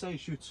size of these side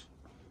shoots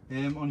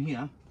on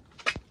here,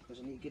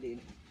 because I need to get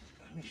in.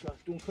 Make sure I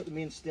don't cut the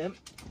main stem.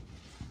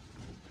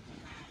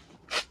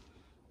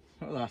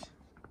 Look at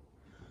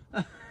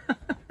that.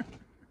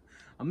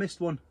 I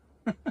missed one.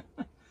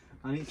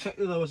 I need to check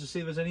the other ones to see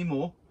if there's any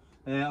more.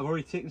 I've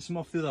already taken some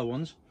off the other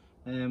ones,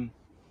 but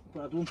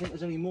I don't think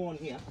there's any more on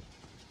here.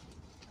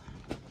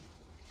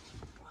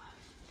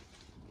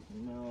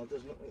 No, it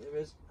doesn't look like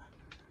there is.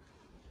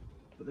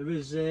 But there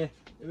is a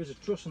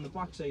truss on the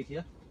back side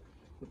here,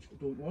 which I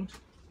don't want.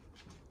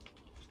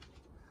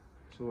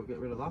 So I'll get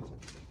rid of that,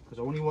 because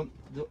I only want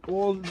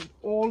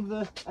all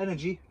the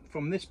energy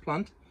from this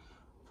plant.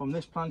 From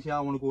this plant here, I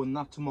want to go in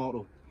that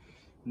tomato.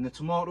 And the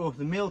tomato,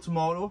 the male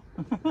tomato,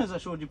 as I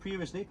showed you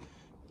previously,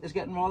 is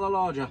getting rather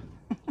larger.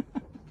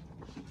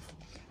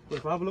 But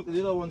if I have a look at the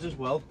other ones as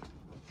well,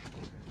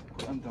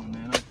 put them down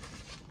there now.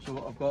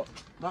 So I've got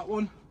that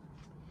one,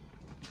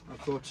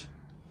 I've got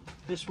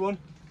this one,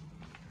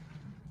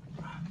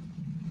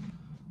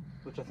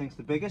 which I think is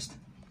the biggest.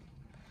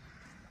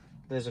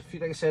 There's a few,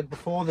 like I said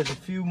before, there's a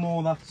few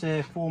more that's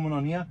forming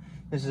on here.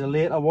 This is a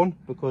later one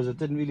because it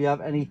didn't really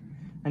have any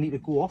to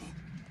go off.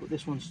 But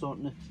this one's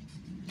starting to,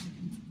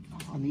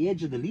 on the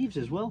edge of the leaves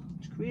as well.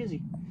 It's crazy.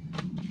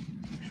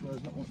 Make sure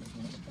there's not one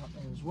that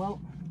there as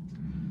well.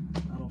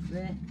 That off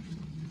there.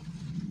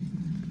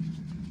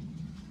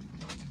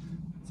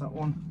 That's that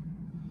one.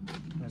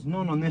 There's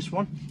none on this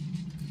one.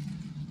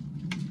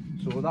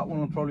 So that one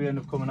will probably end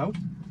up coming out.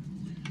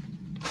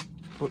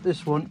 But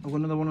this one, I've got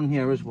another one on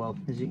here as well,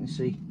 as you can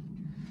see.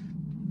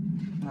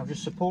 And I've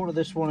just supported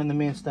this one in the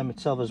main stem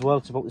itself as well.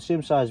 It's about the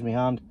same size as my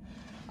hand.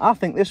 I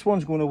think this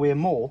one's going to weigh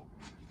more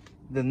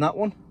than that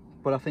one,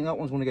 but I think that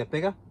one's going to get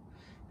bigger.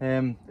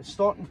 It's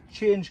starting to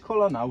change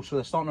colour now, so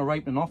they're starting to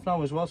ripen off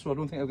now as well, so I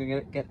don't think I'm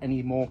going to get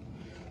any more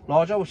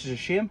larger, which is a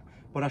shame.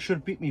 But I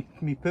should beat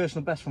me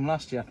personal best from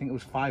last year. I think it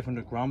was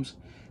 500 grams,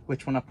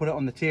 which when I put it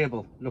on the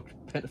table looked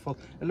pitiful.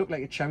 It looked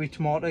like a cherry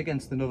tomato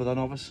against the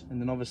novice in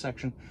the novice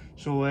section.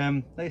 So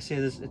like I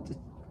say,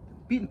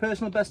 beating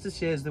personal best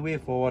this year is the way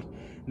forward,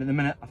 and in a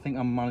minute I think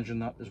I'm managing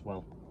that as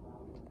well.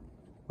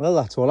 Well,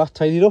 that's all that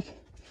tidied up.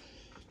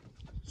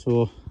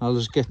 So I'll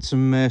just get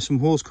some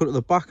holes cut at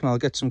the back, and I'll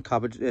get some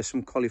cabbage,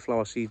 some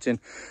cauliflower seeds in.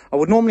 I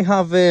would normally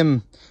have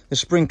the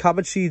spring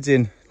cabbage seeds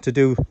in to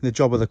do the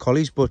job of the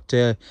collies, but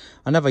I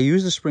never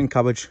use the spring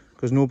cabbage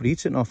because nobody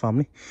eats it in our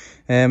family.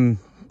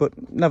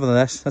 But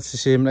nevertheless, that's the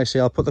same. Like I say,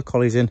 I'll put the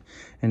collies in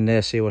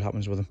and see what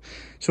happens with them.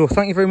 So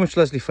thank you very much,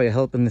 Leslie, for your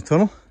help in the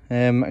tunnel.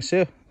 Like I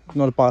say,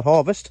 not a bad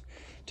harvest,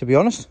 to be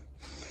honest.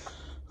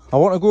 I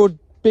want to grow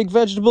big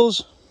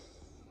vegetables.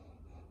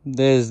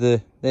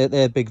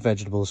 They're big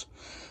vegetables,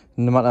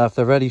 no matter if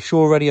they're ready,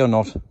 show ready or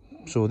not.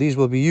 So these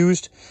will be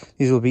used,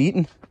 these will be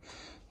eaten.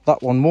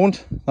 That one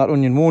won't, that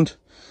onion won't.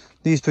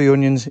 These 3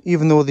 onions,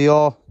 even though they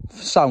are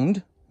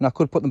sound and I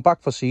could put them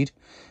back for seed,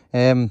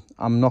 I'm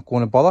not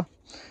going to bother,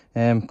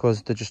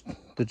 because they just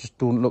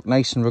don't look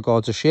nice in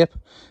regards to shape.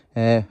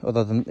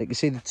 Other than, like you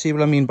see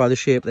what I mean by the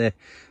shape there.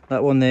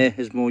 That one there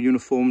is more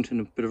uniformed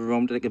and a bit of a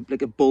round,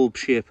 like a bulb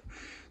shape.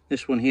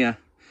 This one here,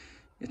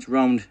 it's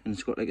round and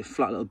it's got like a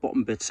flat little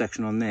bottom bit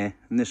section on there,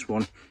 and this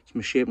one is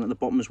misshapen at the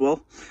bottom as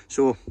well.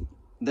 So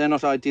they're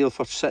not ideal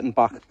for setting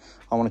back.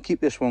 I want to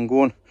keep this one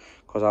going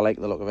because I like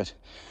the look of it.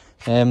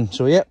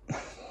 So yeah,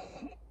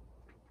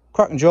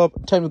 cracking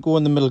job. Time to go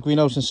in the middle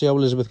greenhouse and see how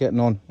Elizabeth's getting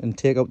on and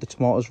take out the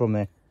tomatoes from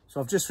there. So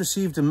I've just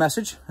received a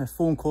message, a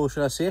phone call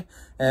should I say.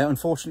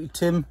 Unfortunately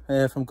Tim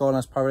from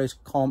Gardener's Paradise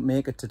can't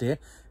make it today,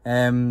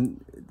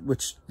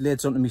 which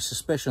leads on to me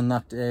suspicion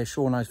that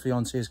Sean, his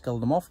fiance, has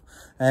killed him off.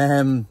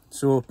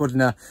 But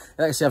like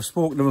I say, I've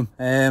spoken to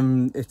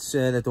him. It's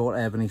their daughter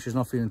Ebony, she's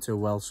not feeling too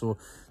well, so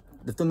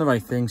they've done the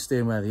right thing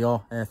staying where they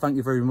are. Thank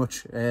you very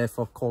much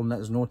for calling,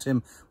 let us know,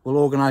 Tim. We'll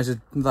organise it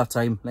that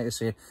time. Like I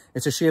say,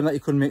 it's a shame that you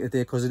couldn't make it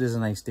today because it is a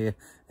nice day,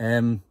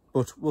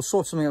 but we'll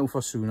sort something out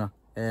for sooner,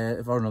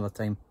 for another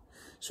time.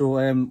 So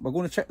we're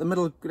going to check the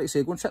middle, like I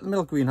say, going to check the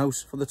middle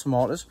greenhouse for the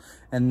tomatoes,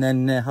 and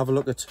then have a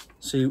look at,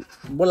 see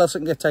what else I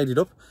can get tidied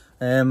up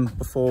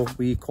before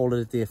we call it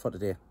a day for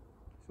today.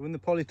 So in the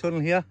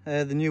polytunnel here,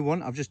 the new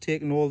one, I've just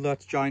taken all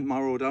that giant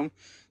marrow down,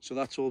 so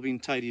that's all been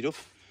tidied up.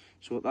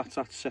 So that's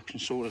that section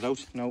sorted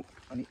out. Now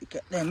I need to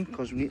get them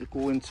because we need to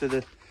go into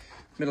the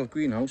middle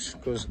greenhouse,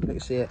 because like I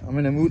say, I'm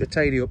in a mood to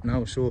tidy up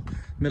now, so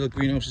middle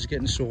greenhouse is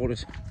getting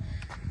sorted.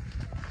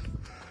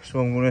 So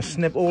I'm going to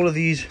snip all of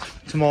these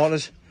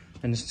tomatoes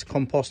and just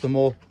compost them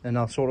all, and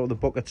I'll sort out the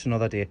buckets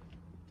another day.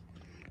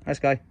 Nice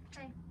guy.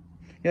 Hey.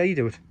 Yeah, you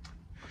do it.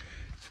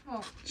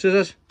 What?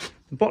 Scissors,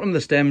 the bottom of the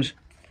stems,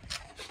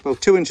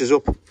 about 2 inches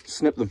up,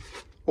 snip them.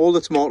 All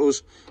the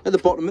tomatoes at the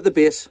bottom, at the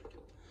base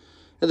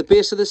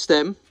of the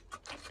stem,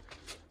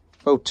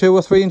 about 2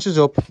 or 3 inches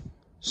up,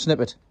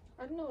 snip it.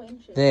 I don't know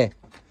inches. There.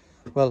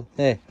 Well,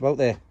 there, about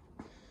there.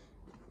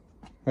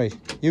 Right,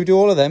 you do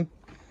all of them,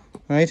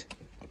 right,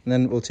 and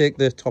then we'll take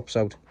the tops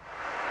out.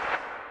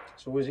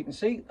 So as you can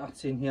see,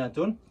 that's in here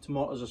done.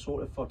 Tomatoes are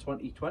sorted for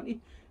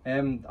 2020.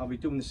 I'll be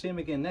doing the same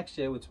again next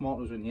year with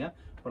tomatoes in here,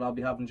 but I'll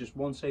be having just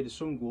one side of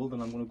sun gold,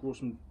 and I'm going to grow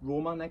some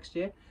Roma next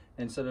year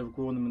instead of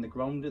growing them in the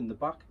ground in the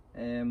back,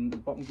 the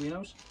bottom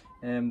greenhouse,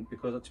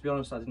 because to be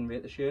honest, I didn't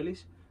rate the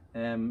Shirleys,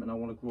 and I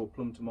want to grow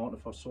plum tomato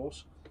for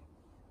sauce.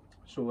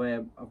 So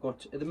I've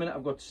got, at the minute,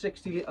 I've got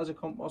 60 litres of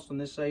compost on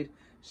this side,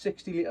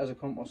 60 litres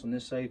of compost on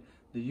this side.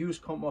 The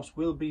used compost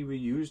will be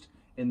reused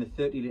in the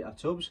 30 litre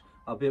tubs.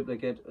 I'll be able to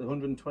get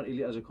 120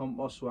 litres of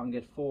compost, so I can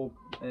get four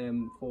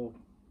 30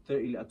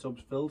 litre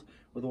tubs filled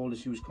with all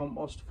this used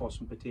compost for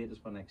some potatoes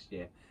for next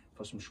year,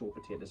 for some short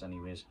potatoes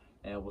anyways.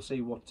 We'll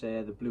see what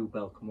the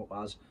bluebell come up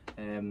as,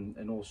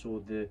 and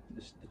also the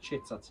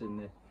chits that's in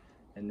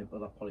the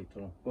other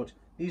polytunnel. But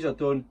these are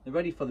done, they're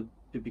ready for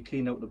to be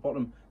cleaned out the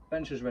bottom.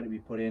 Bench is ready to be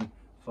put in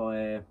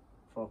for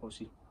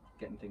obviously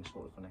getting things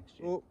sorted for next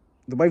year. Oh,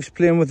 the wife's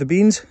playing with the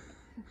beans.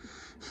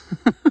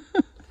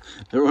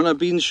 They're on our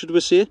beans, should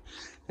we say.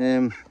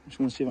 Just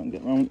want to see if I can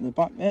get around to the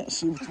back there,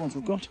 see which ones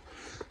we've got.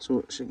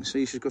 So as you can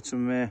see, she's got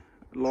some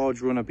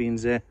large runner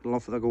beans there. I'll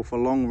offer to go for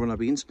long runner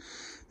beans.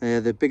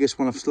 The biggest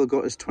one I've still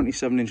got is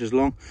 27 inches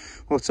long.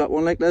 What's that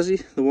one like,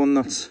 Leslie? The one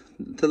that's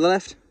to the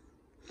left?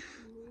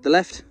 The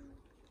left?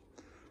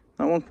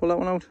 That one, pull that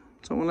one out.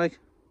 What's that one like?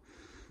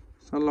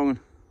 It's not long one.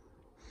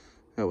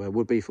 Oh, well, it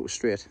would be if it was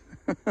straight.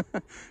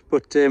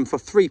 But for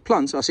 3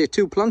 plants, I say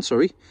 2 plants,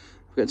 sorry,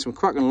 I'm getting some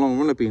cracking long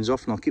runner beans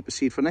off, and I'll keep the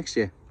seed for next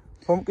year.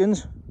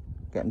 Pumpkins,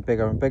 getting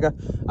bigger and bigger.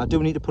 I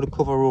do need to put a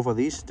cover over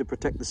these to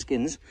protect the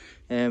skins,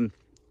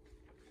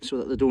 so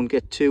that they don't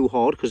get too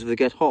hard, because if they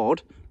get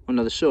hard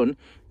under the sun,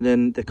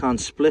 then they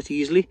can't split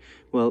easily.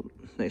 Well,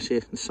 like I say,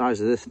 the size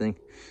of this thing,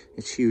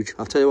 it's huge.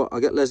 I'll tell you what, I'll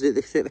get Leslie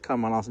to take the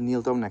camera and I'll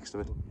kneel down next to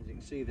it. As you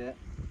can see there,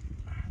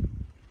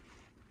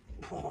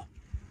 oh,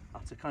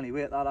 that's a canny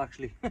weight, that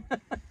actually.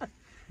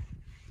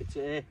 It's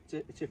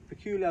a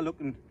peculiar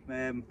looking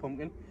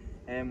pumpkin.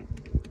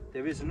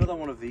 There is another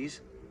one of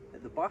these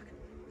at the back,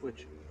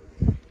 which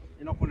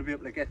you're not going to be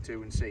able to get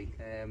to and see.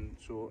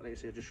 So like I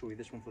say, I'll just show you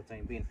this one for the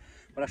time being.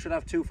 But I should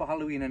have 2 for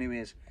Halloween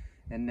anyways,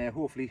 and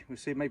hopefully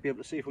we might be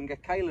able to see if we can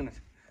get Kyle in it.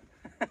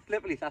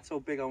 Literally, that's how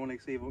big I want to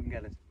see if we can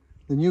get it.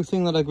 The new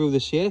thing that I grew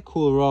this year,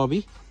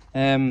 kohlrabi.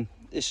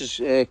 This is,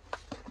 like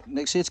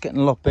I say, it's getting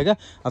a lot bigger.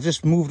 I've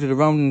just moved it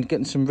around and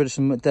getting rid of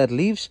some dead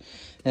leaves.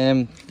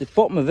 The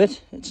bottom of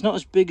it, it's not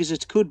as big as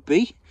it could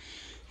be.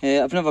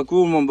 I've never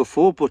grown one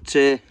before, but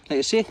like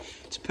I say,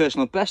 it's a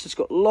personal best. It's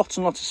got lots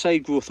and lots of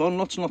side growth on,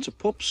 lots and lots of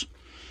pups.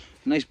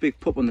 A nice big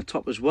pup on the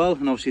top as well,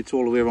 and obviously it's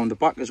all the way around the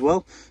back as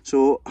well.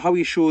 So how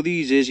you show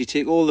these is you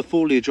take all the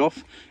foliage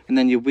off and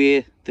then you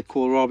weigh the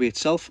kohlrabi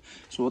itself.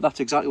 So that's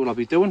exactly what I'll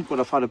be doing, but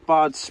I've had a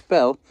bad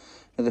spell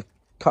with the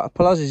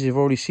caterpillars, as you've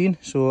already seen.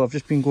 So I've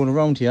just been going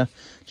around here,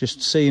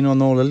 just seeing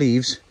on all the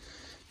leaves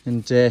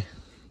and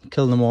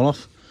killing them all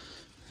off.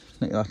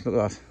 Look at that, look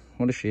at that.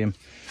 What a shame.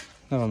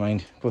 Never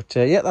mind. But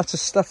yeah, that's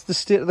the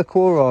state of the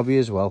kohlrabi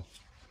as well.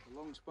 The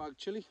long spag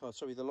chilli, or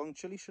sorry, the long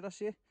chilli should I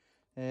say,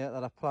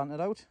 that I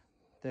planted out.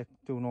 They're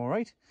doing all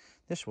right.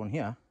 This one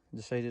here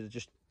decided to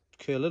just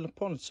curl it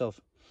upon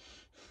itself.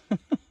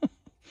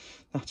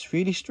 That's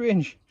really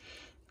strange.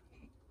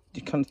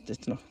 You can't,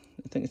 it's not,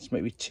 I think it's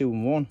maybe 2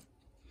 in 1.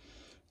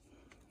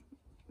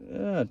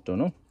 I don't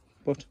know,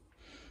 but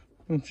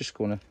I'm just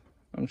gonna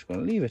I'm just going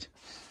to leave it.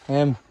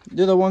 The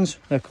other ones,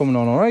 they're coming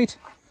on all right.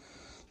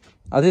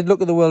 I did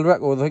look at the world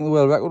record. I think the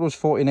world record was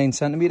 49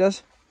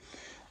 centimetres.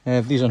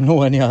 These are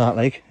nowhere near that,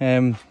 like.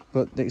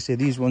 But like I say,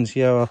 these ones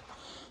here are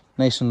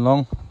nice and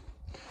long.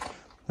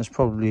 There's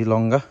probably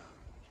longer.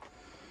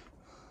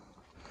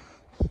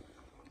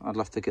 I'd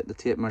love to get the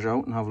tape measure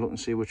out and have a look and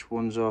see which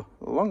ones are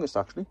the longest,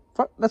 actually. In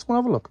fact, let's go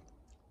and have a look.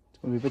 It's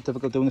going to be a bit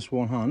difficult doing this with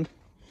one hand,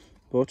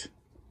 but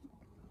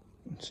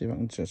let's see if I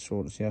can just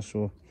sort it here.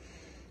 So,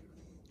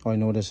 I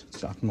know this.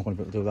 I'm not going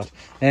to be able to do that.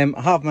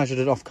 I have measured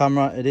it off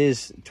camera. It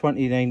is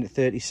 29 to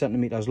 30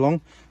 centimetres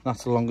long.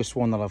 That's the longest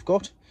one that I've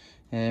got.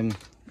 As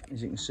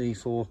you can see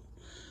on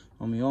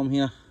my arm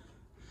here.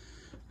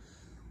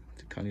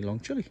 It's a kind of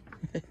long chili.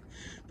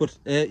 But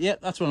yeah,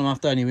 that's what I'm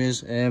after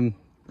anyways.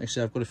 Like I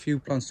said, I've got a few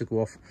plants to go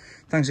off.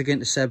 Thanks again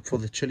to Seb for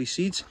the chili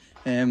seeds.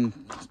 And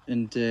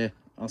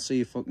I'll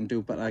see if I can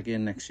do better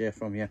again next year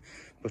from here.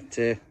 But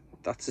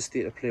that's the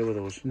state of play with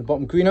those. In the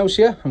bottom greenhouse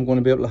here, I'm going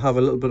to be able to have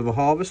a little bit of a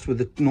harvest with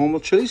the normal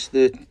chilies,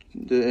 the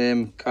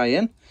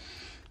cayenne.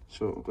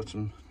 So I've got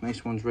some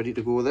nice ones ready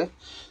to go there.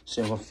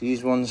 Same with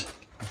these ones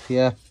up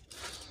here.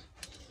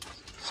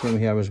 Same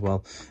here as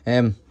well.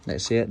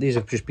 Let's see, these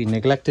have just been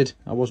neglected.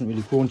 I wasn't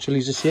really growing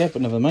chilies this year,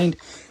 but never mind.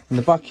 In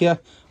the back here,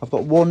 I've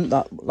got one,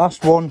 that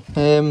last one,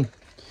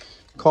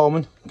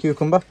 Carmen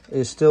cucumber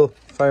is still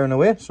firing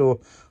away. So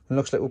it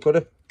looks like we've got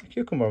a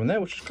cucumber in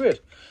there, which is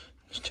great.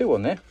 There's two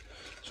on there.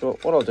 So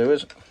what I'll do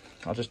is,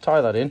 I'll just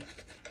tie that in.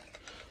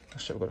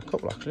 Actually, I've got a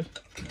couple actually.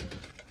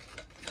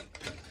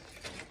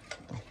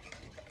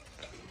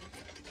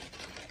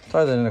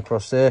 Tie that in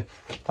across there.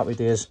 Happy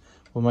days.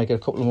 We might get a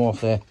couple more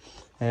off there.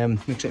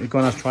 Looks like we're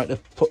going to try to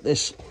put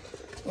this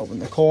up in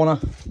the corner,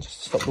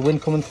 just to stop the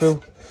wind coming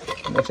through.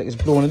 It looks like it's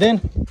blowing it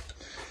in.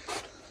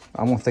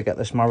 I'm going to have to get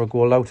this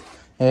marigold out.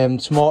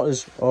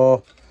 Tomatoes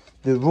are,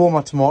 the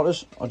Roma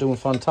tomatoes are doing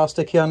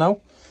fantastic here now.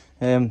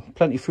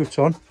 Plenty of fruits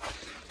on.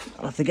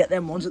 I'll have to get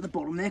them ones at the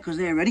bottom there because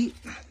they're ready.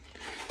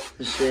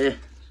 There's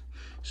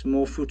some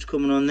more fruits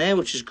coming on there,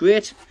 which is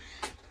great.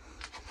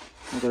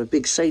 I've got a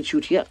big side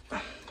shoot here.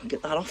 I'll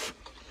get that off.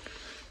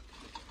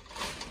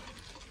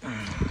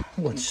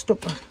 Oh, it's stuck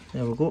back.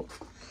 There we go.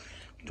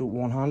 Do it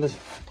one-handed.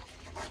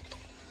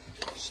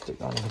 Stick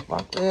that in the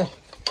back there.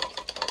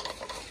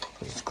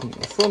 It's coming to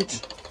the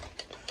front.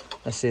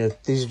 I say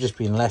these have just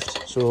been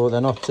left, so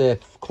they're not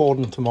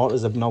cordon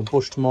tomatoes. They're now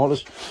bush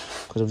tomatoes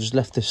because I've just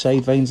left the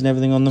side vines and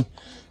everything on them.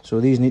 So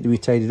these need to be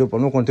tidied up.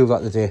 I'm not going to do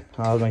that today.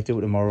 I might do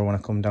it tomorrow when I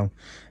come down.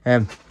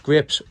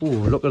 Grapes. Oh,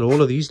 look at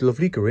all of these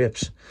lovely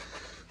grapes.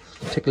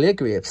 Tickle your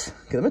grapes.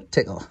 Give them a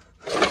tickle.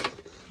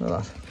 Look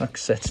at that.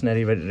 That's set's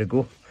nearly ready to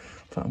go.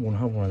 In fact, I'm going to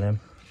have one of them.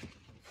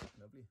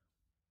 Lovely.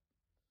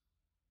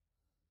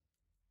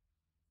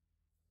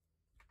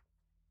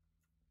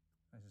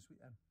 Nice and sweet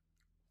then.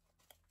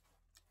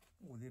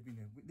 Oh,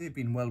 they've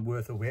been well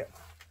worth a wait.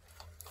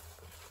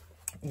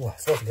 Oh,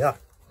 it's lovely that.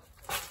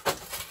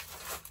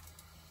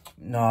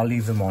 No, I'll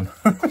leave them on.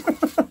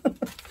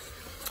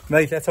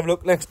 Right, let's have a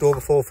look next door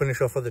before we finish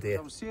off for the day.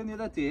 I was saying the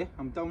other day,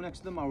 I'm down next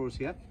to the Marrows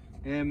here.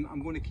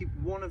 I'm going to keep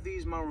one of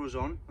these Marrows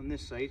on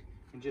this side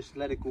and just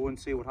let it go and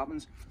see what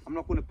happens. I'm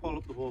not going to pull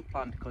up the whole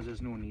plant because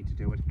there's no need to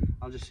do it.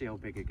 I'll just see how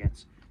big it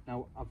gets.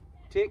 Now, I've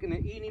taken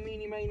an eeny,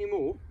 meeny, miny,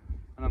 mo,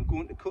 and I'm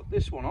going to cut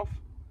this one off,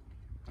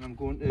 and I'm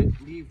going to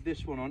leave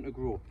this one on to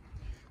grow.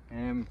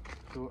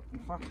 So, in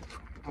fact,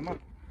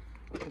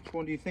 which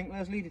one do you think,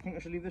 Leslie? Do you think I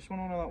should leave this one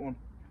on or that one?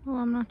 Oh,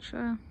 I'm not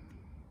sure.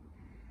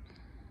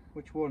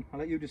 Which one? I'll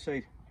let you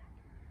decide.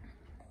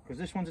 Because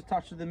this one's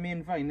attached to the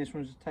main vine, this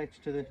one's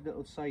attached to the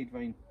little side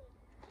vine.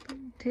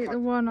 Take the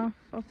one off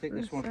Take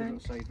this one to the little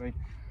side vine.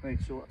 Right,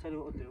 so I'll tell you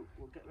what we'll do.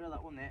 We'll get rid of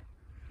that one there.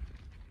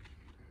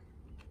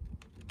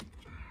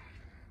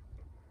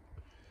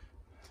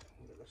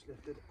 We'll get this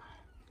lifted.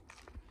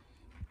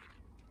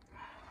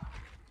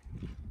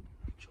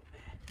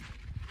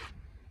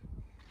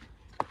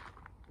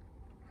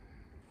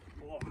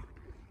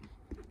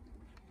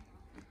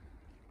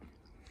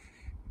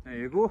 There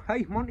you go.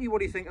 Hey Monty, what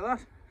do you think of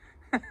that?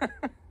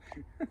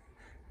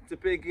 It's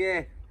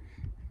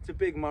a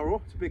big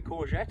marrow. It's a big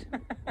courgette.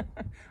 I'm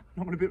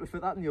not going to be able to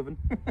fit that in the oven.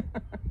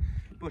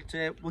 But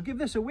we'll give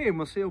this away and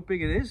we'll see how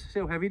big it is, see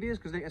how heavy it is.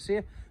 Because like I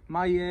say,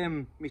 my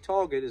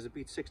target is to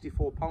beat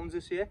 64 pounds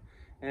this year.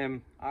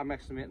 I'm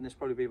estimating this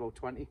probably be about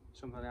 20,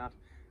 something like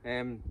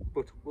that.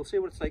 But we'll see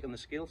what it's like on the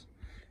scales.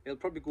 It'll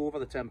probably go over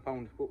the £10,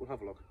 but we'll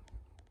have a look.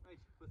 Right,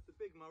 with the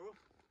big marrow,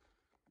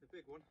 the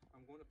big one,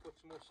 I'm going to put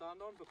some more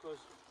sand on because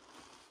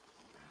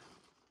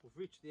we've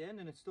reached the end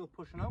and it's still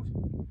pushing out.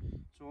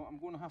 So I'm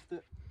going to have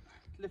to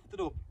lift it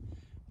up,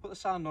 put the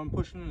sand on,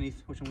 push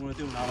underneath, which I'm going to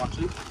do now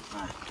actually.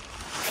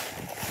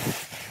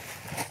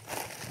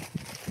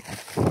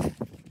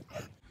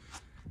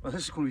 Well,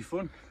 this is going to be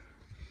fun.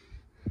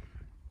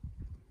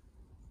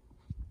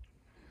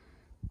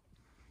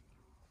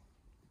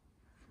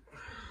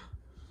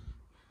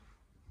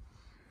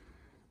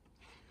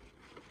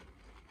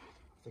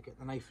 To get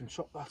the knife and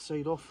chop that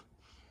side off,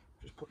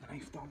 just put the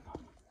knife down. So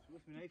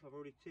with my knife I've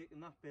already taken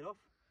that bit off.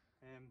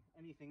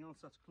 Anything else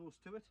that's close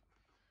to it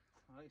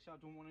Like I said, I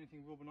don't want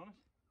anything rubbing on it.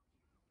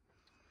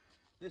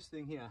 This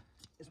thing here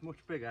is much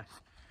bigger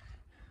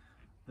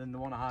than the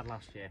one I had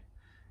last year.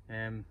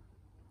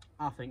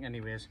 I think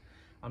anyways.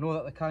 I know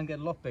that they can get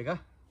a lot bigger,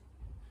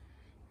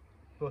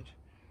 but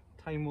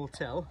time will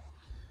tell.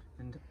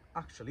 And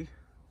actually,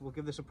 we'll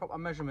give this a proper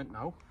measurement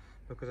now,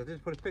 because I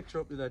did put a picture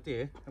up the other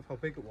day of how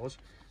big it was,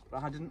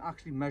 but I didn't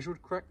actually measure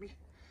it correctly.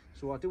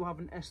 So I do have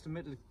an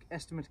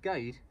estimate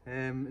guide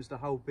as to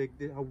how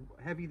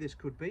heavy this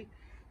could be.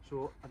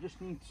 So I just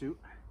need to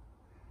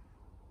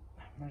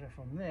measure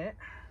from there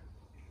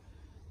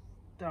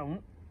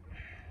down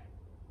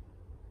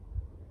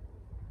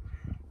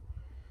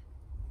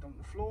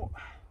the floor,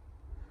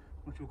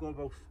 which we've got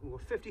about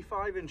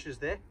 55 inches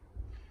there.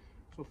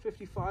 So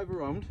 55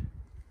 around,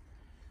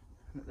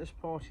 and at this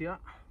part here,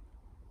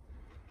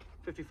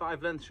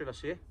 55 length, should I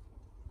say.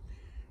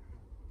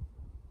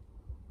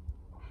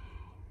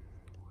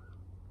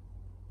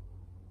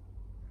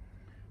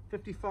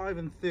 $55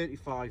 and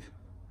 $35.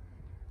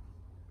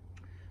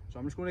 So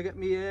I'm just going to get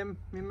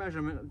my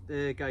measurement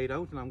guide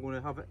out, and I'm going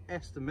to have an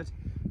estimate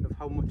of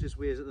how much this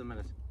weighs at the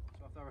minute.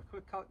 So after a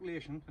quick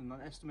calculation and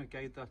that estimate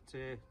guide that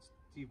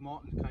Steve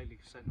Martin kindly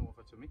sent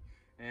over to me,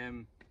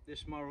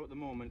 this Marrow at the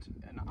moment,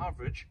 an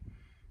average,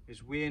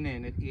 is weighing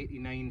in at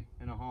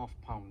 89.5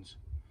 pounds.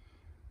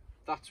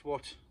 That's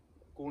what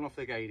going off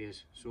the guide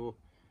is. So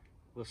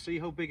we'll see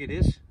how big it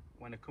is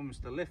when it comes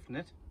to lifting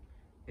it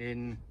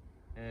in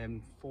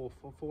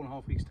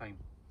 4.5 weeks time,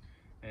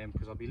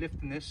 because I'll be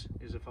lifting this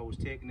as if I was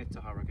taking it to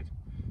Harrogate,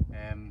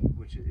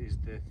 which is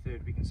the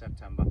 3rd week in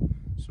September.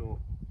 So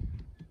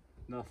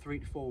another 3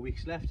 to 4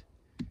 weeks left,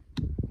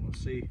 and we'll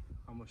see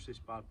how much this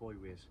bad boy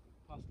weighs.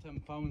 Past 10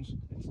 pounds,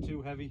 it's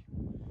too heavy.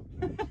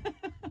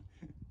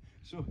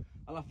 So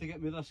I'll have to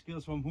get my other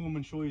skills from home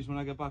and show you when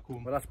I get back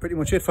home. Well, that's pretty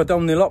much it for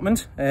down the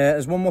allotment.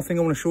 There's one more thing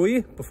I want to show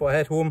you before I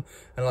head home,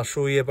 and I'll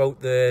show you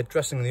about the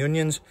dressing the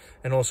onions,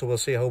 and also we'll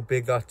see how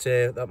big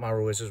that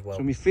marrow is as well.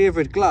 So my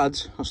favourite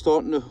glads are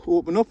starting to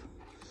open up.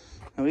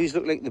 Now these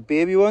look like the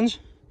baby ones,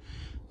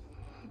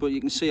 but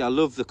you can see I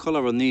love the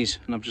colour on these,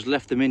 and I've just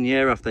left them in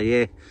year after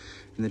year,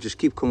 and they just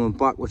keep coming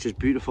back, which is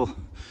beautiful.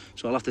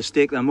 So I'll have to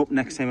stake them up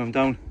next time I'm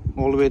down,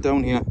 all the way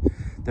down here.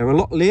 They're a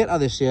lot later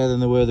this year than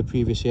they were the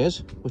previous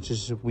years, which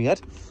is weird.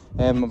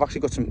 I've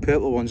actually got some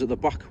purple ones at the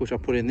back, which I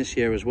put in this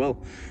year as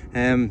well.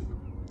 A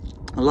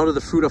lot of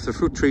the fruit off the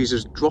fruit trees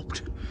has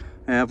dropped.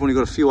 I've only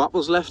got a few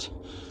apples left,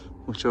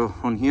 which are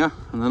on here,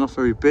 and they're not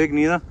very big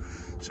neither.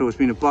 So it's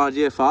been a bad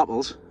year for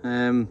apples,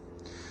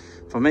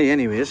 for me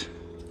anyways.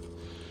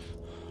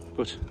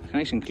 But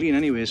nice and clean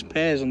anyways.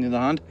 Pears on the other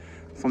hand,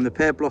 from the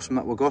pear blossom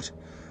that we got,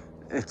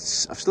 I've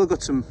still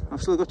got some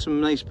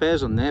nice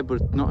pears on there,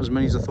 but not as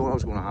many as I thought I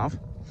was going to have.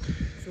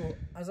 So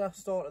as I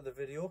started the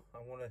video, I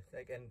want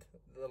to end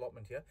the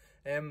allotment here.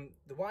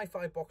 The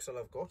Wi-Fi box that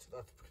I've got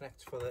that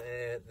connects for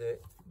the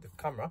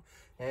camera,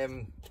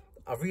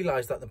 I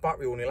realised that the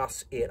battery only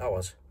lasts 8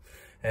 hours,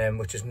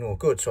 which is no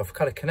good. So I've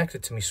kind of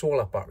connected to my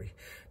solar battery.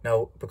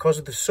 Now, because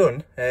of the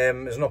sun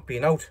has not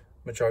been out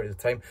majority of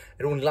the time,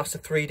 it only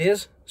lasted 3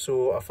 days.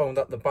 So I found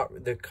that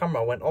the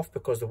camera went off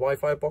because the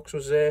Wi-Fi box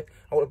was out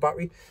of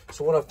battery.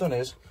 So what I've done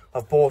is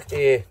I've bought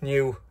a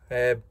new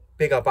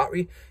bigger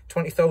battery,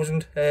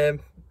 20,000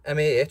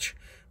 mAh,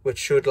 which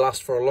should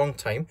last for a long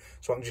time.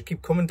 So I can just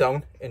keep coming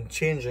down and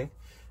changing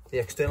the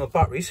external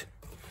batteries.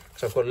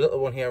 So I've got a little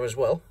one here as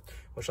well,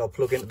 which I'll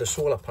plug into the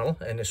solar panel,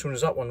 and as soon as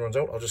that one runs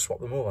out, I'll just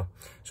swap them over.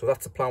 So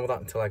that's the plan with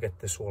that until I get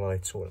the solar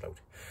light sorted out.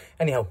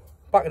 Anyhow,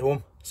 back at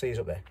home, see you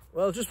up there.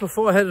 Well, just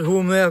before I headed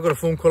home there, I got a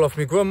phone call off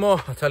my grandma.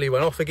 I tell you,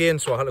 went off again,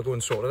 so I had to go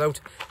and sort it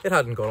out. It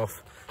hadn't gone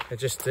off. I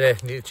just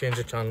need to change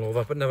the channel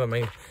over, but never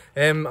mind.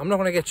 I'm not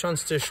going to get a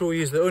chance to show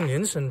you the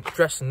onions and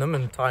dressing them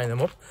and tying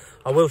them up.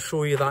 I will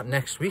show you that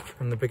next week,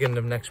 in the beginning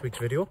of next week's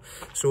video.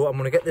 So I'm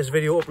going to get this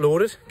video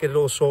uploaded, get it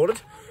all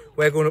sorted.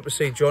 We're going up to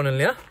see John and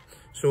Leah.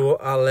 So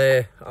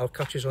I'll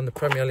catch you on the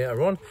premiere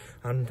later on,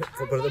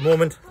 but at the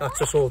moment that's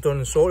just all done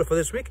and sorted for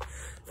this week.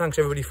 Thanks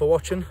everybody for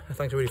watching,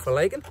 thanks everybody for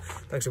liking,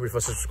 thanks everybody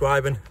for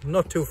subscribing.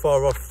 Not too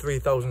far off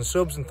 3,000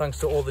 subs, and thanks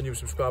to all the new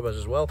subscribers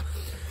as well.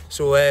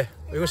 So we're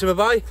going to say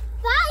bye-bye.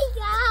 Bye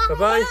guys.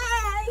 Bye-bye.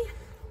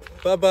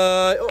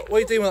 Bye-bye. Oh, what are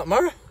you doing with that,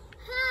 Marrow?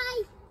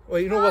 Hi. Well,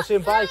 you know what's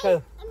saying bye,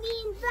 Kyle. I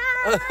mean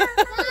bye.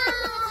 Bye.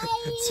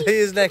 See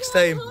you next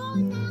time.